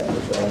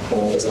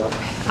detectives,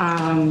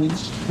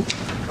 right?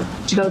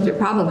 Those are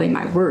probably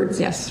my words,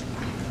 yes.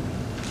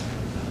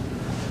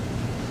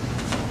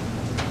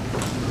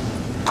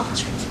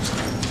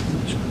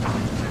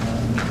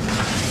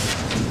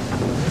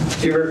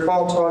 Do you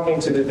recall talking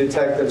to the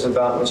detectives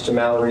about Mr.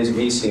 Mallory's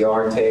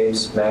VCR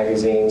tapes,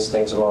 magazines,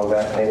 things along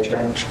that nature?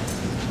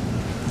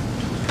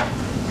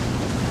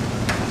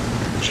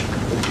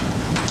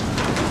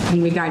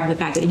 In regard to the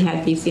fact that he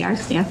had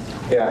VCRs, yes?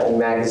 Yeah, and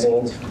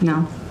magazines?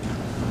 No.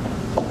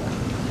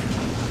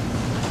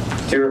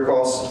 Do you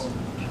recall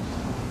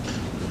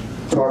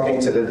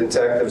talking to the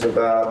detectives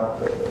about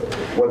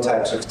what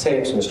types of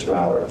tapes Mr.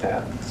 Mallory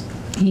had?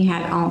 He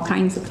had all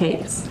kinds of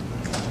tapes.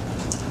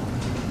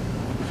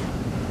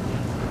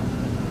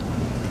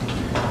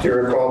 Do you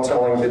recall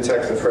telling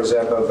Detective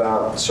Herzepa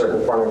about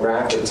certain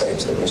pornographic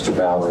tapes that Mr.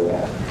 Mallory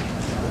had?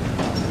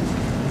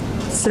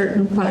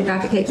 Certain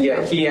pornographic tapes?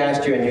 Yeah, he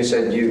asked you and you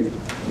said you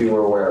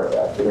were aware of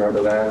that. Do you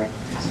remember that?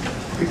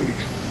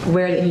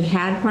 Where that he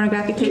had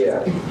pornographic tapes?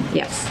 Yeah.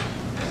 Yes.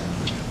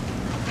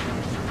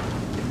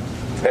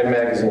 And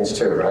magazines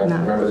too, right? No.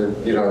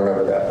 You don't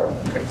remember that, right?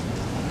 Okay.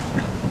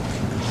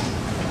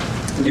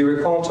 Do you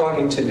recall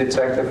talking to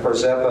Detective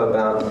Herzepa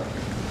about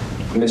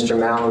Mr.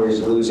 Mallory's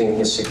losing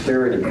his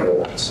security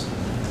clearance?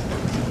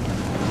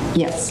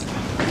 Yes.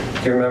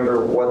 Do you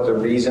remember what the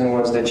reason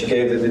was that you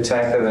gave the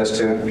detective as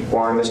to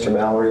why Mr.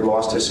 Mallory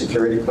lost his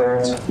security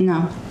clearance?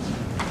 No.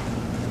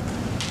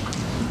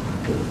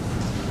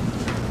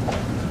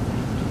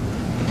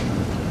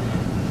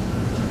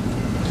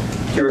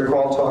 Do you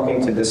recall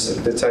talking to this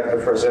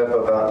Detective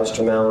Herzepa about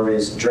Mr.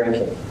 Mallory's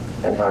drinking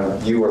and how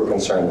you were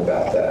concerned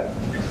about that?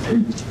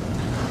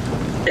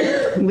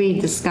 We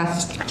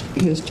discussed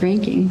his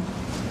drinking.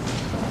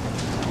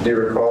 Do you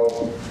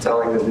recall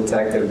telling the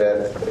detective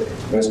that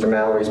Mr.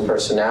 Mallory's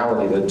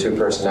personality, the two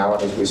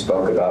personalities we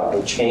spoke about,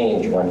 would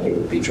change when he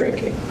would be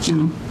drinking?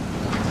 No.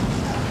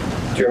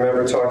 Do you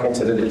remember talking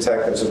to the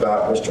detectives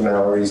about Mr.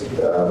 Mallory's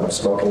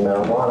smoking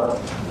marijuana?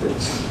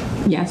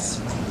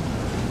 Yes.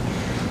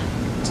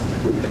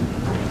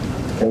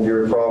 And do you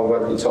recall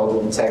what you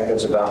told the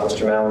detectives about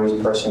Mr.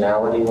 Mallory's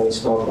personality when he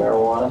smoked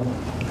marijuana?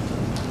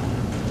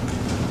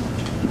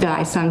 That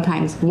I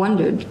sometimes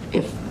wondered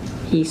if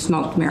he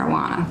smoked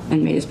marijuana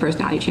and made his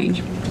personality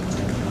change.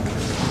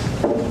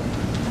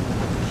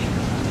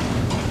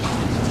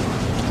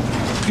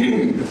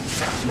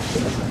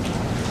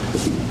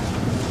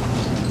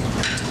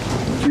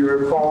 Do you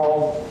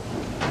recall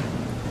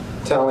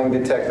telling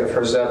Detective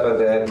Herzepa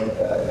that,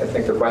 I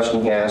think the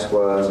question he asked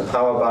was,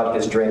 how about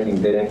his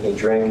drinking? Didn't he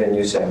drink? And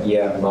you said,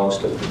 yeah,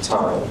 most of the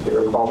time. Do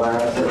you recall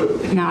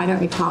that? No, I don't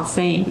recall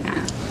saying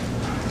that.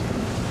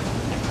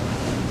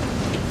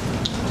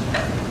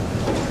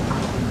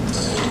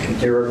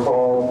 Do you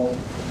recall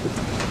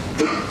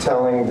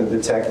telling the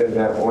detective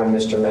that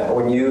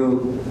when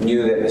you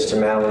knew that Mr.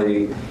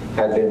 Mallory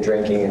had been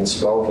drinking and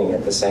smoking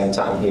at the same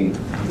time,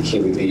 he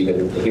would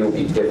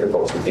be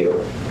difficult to deal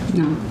with?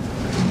 No.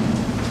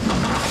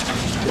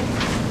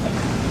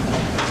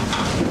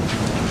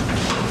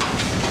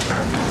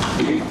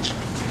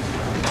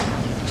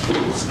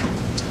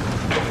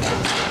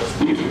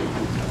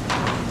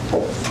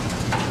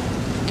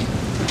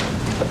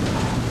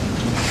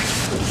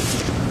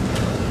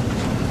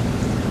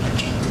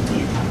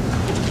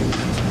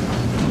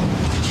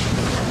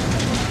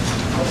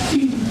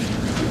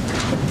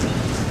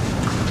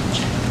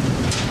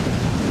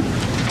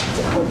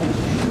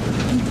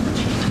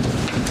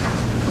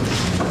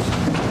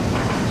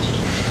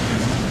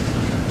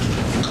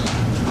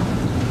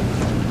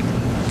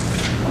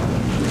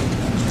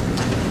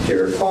 Do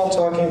you recall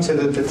talking to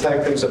the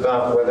detectives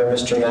about whether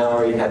Mr.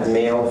 Mallory had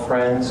male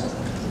friends? I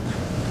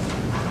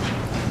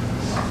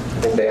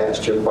think they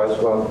asked you quite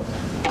well.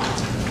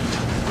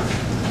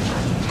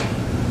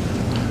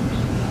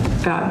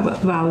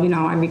 Well, you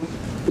know,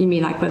 you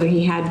mean like whether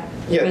he had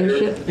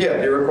friendship? Do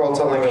you recall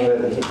telling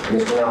them that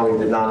Mr. Mallory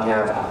did not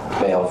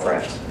have male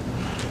friends?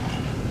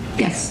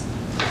 Yes.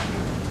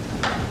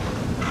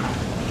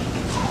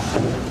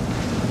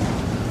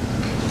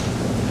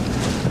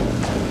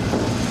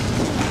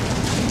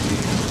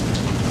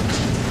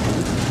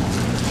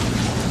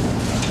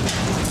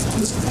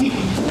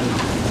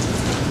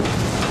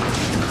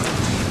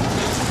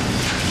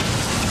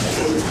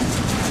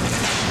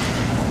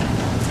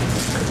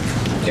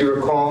 Do you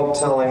recall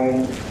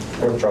telling,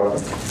 withdraw.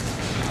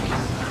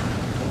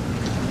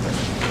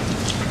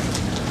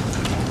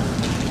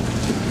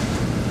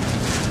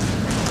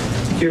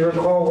 Do you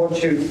recall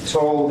what you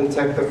told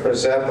Detective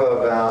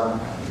Frazeppa about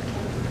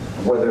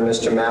whether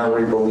Mr.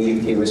 Mallory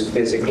believed he was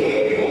physically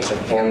able to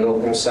handle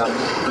himself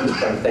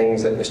from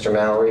things that Mr.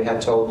 Mallory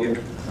had told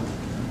you?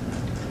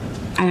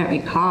 I don't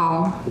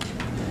recall.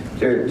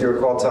 Do you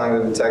recall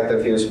telling the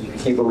detective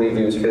he believed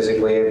he was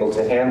physically able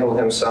to handle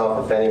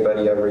himself? If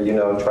anybody ever,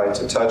 tried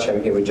to touch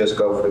him, he would just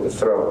go for the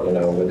throat,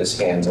 with his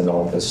hands and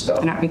all this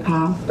stuff? I don't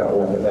recall. Don't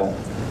remember that?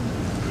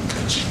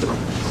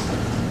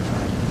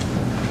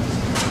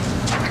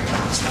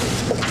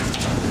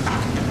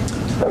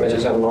 Let me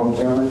just have a moment,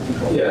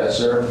 gentlemen. Yes,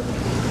 sir.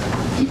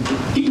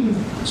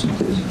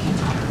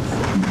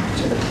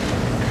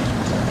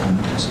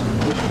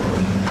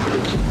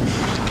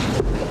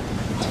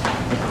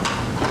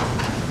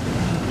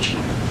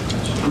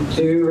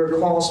 Do you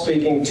recall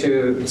speaking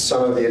to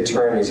some of the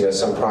attorneys,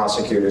 some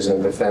prosecutors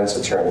and defense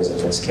attorneys in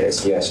this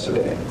case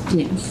yesterday?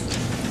 Yes.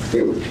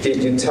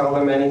 Did you tell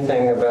them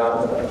anything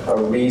about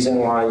a reason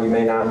why you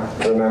may not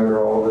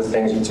remember all the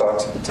things you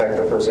talked to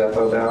Detective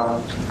Frazeppa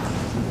about?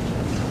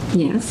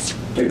 Yes.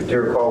 Do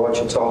you recall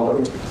what you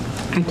told them?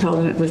 I told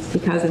him it was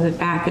because of the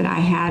fact that I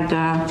had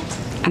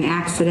an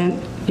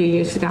accident a few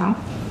years ago,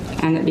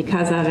 and that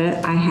because of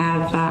it, I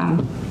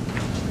have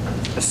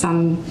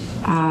some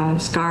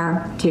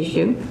scar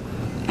tissue,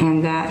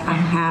 and that I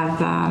have,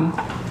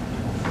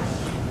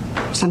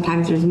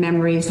 sometimes there's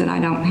memories that I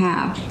don't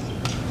have.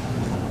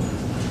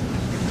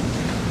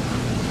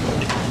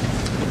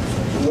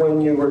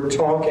 When you were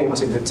talking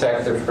to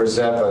Detective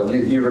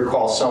Frazeppa, you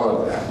recall some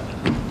of that?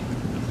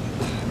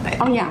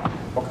 Oh, yeah.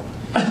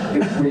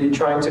 Were you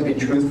trying to be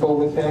truthful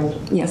with him?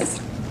 Yes.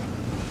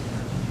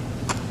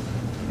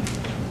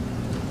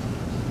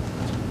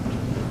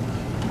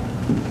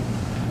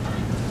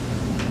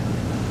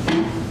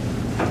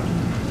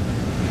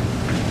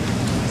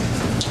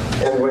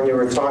 And when you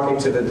were talking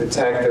to the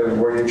detective,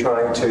 were you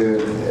trying to,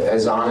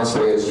 as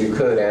honestly as you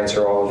could,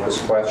 answer all of his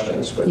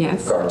questions with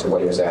Yes. regard to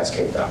what he was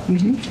asking about?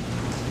 Mm-hmm.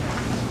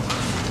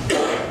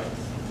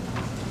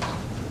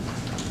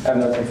 I have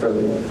nothing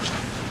further.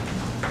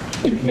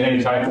 Commit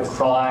any type of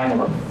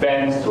crime or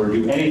offense or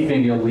do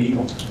anything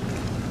illegal?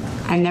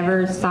 I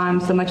never saw him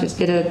so much as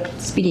get a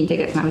speeding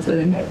ticket when I was with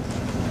him.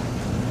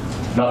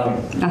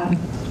 Nothing. Nothing.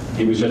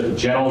 He was just a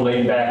gentle,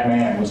 laid-back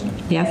man, wasn't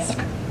he? Yes.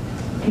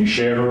 And you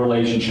shared a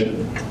relationship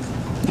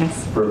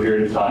Yes. for a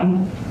period of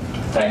time.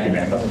 Thank you,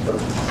 ma'am. Nothing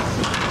further.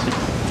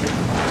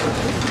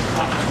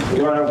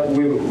 Your Honor,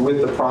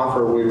 with the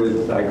proffer, we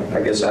would,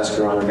 I guess, ask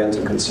Your Honor again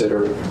to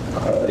consider,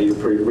 you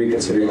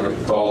reconsider. You want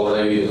to call the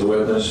lady as a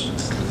witness?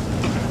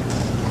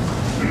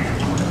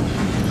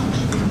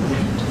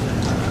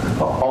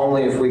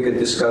 Only if we could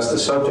discuss the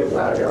subject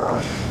matter, Your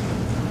Honor.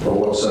 Or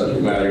what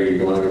subject matter are you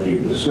going to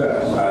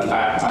discuss?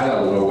 I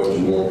don't know what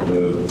you want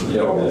to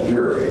tell the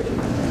jury.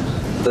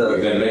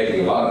 We've been making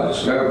a lot of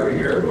discovery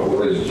here, but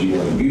what is it you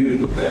want to use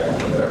with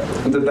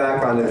that? The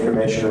background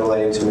information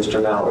relating to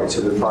Mr. Mallory,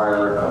 to the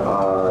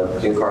prior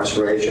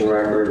incarceration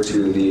record,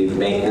 to the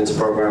maintenance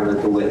program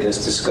that the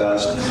witness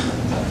discussed,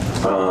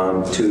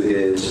 to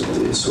his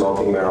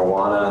smoking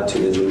marijuana, to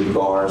his weed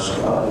bars,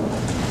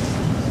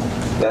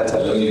 that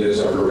type of Any of this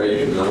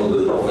information known to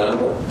the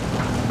defendant?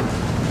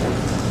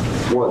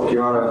 What,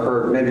 Your Honor,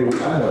 or maybe...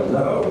 I don't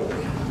know.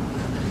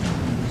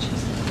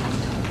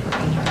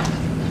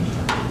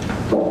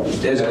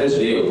 This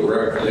deal with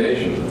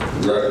reputation,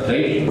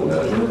 reputation,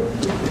 doesn't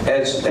it?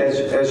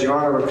 As Your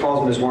Honor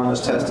recalls, Ms.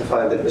 Wuornos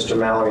testified that Mr.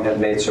 Mallory had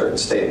made certain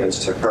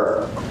statements to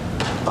her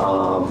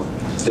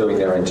during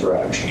their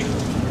interaction.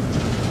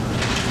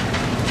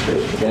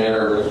 Mr.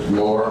 Tanner, Mr.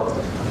 Moore.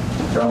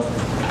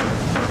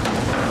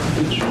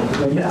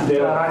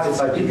 Yeah, I'd just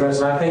like to address,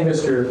 and I think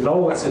Mr.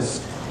 Nolitz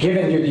has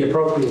given you the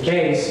appropriate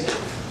case.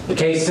 The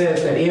case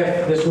says that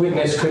if this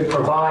witness could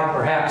provide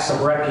perhaps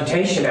some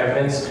reputation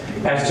evidence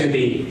as to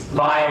the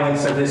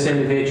violence of this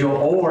individual,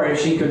 or if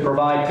she could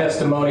provide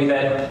testimony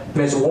that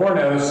Ms.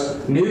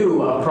 Wuornos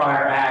knew of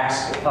prior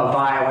acts of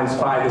violence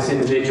by this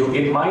individual,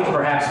 it might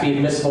perhaps be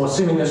admissible,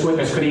 assuming this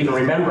witness could even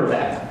remember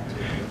that.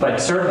 But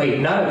certainly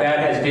none of that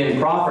has been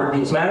proffered.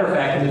 As a matter of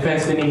fact, the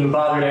defense didn't even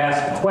bother to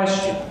ask the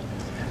question.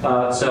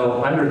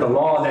 So under the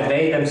law that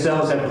they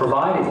themselves have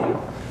provided you,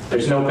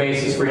 there's no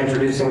basis for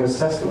introducing this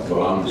testimony.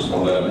 So I'm just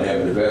going to let them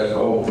have the best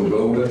hope and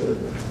go with it.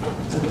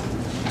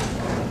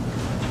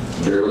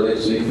 Whatever they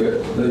see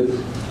fit to do,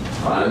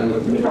 fine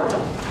with me.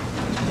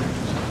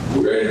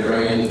 We're ready to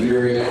bring in the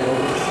jury now.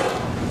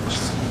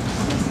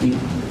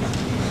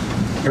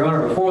 Your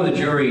Honor, before the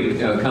jury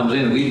comes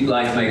in, we'd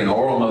like to make an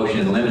oral motion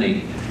in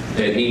limine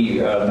that he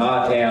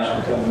not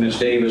ask Ms.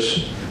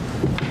 Davis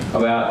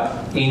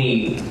about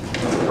any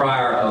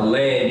prior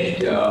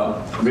alleged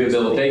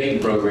rehabilitation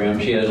program.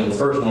 She has no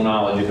personal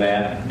knowledge of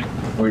that.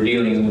 We're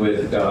dealing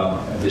with a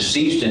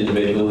deceased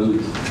individual who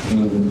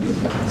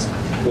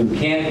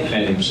can't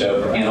defend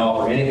himself or can't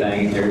offer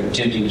anything. They're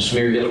attempting to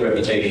smear his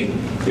reputation.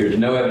 There's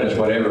no evidence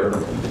whatever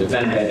the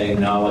defendant had any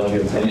knowledge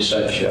of any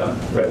such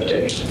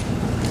reputation.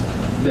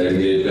 Then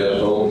get best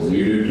hope, and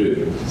you do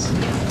too.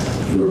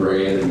 We're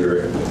bringing in the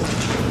jury.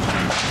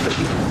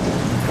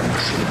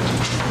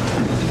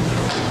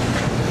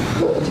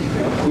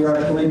 Your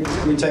Honor, can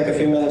we take a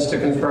few minutes to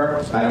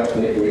confer? I don't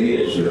think we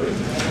need, sir.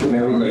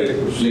 We're ready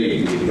to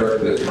proceed. You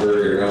heard this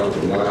jury around for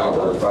 1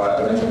 hour and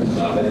 5 minutes.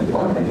 Not any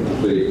part to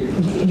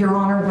proceed. Your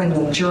Honor, when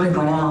the jury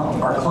went out,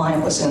 our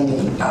client was in the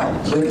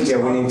witness Yeah,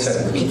 we need box.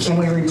 to- Can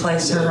we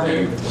replace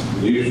her?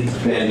 You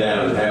stand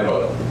down and have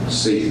a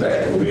seat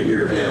back over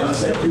here now. I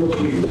think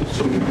you.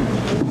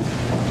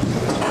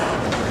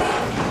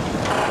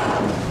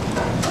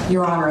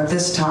 Your Honor, at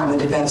this time, the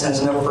defense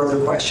has no further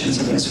questions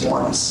of Ms.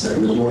 Wuornos.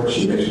 Ms. Moore,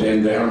 you may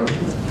stand down.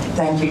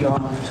 Thank you, Your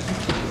Honor.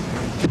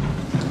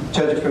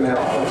 Judge, if you may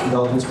have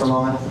indulgence for a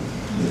moment.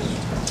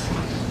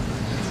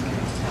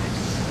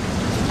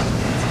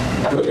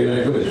 Put your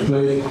name,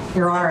 please.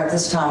 Your Honor, at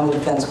this time, the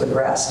defense would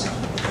rest.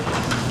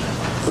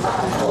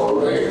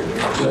 All right.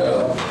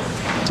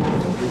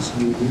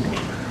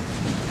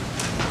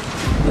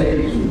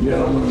 Ladies and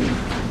gentlemen,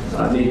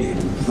 I need to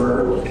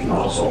confer with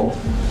counsel.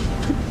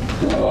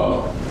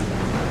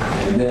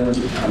 And then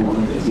I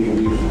wanted to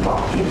give you some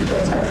options.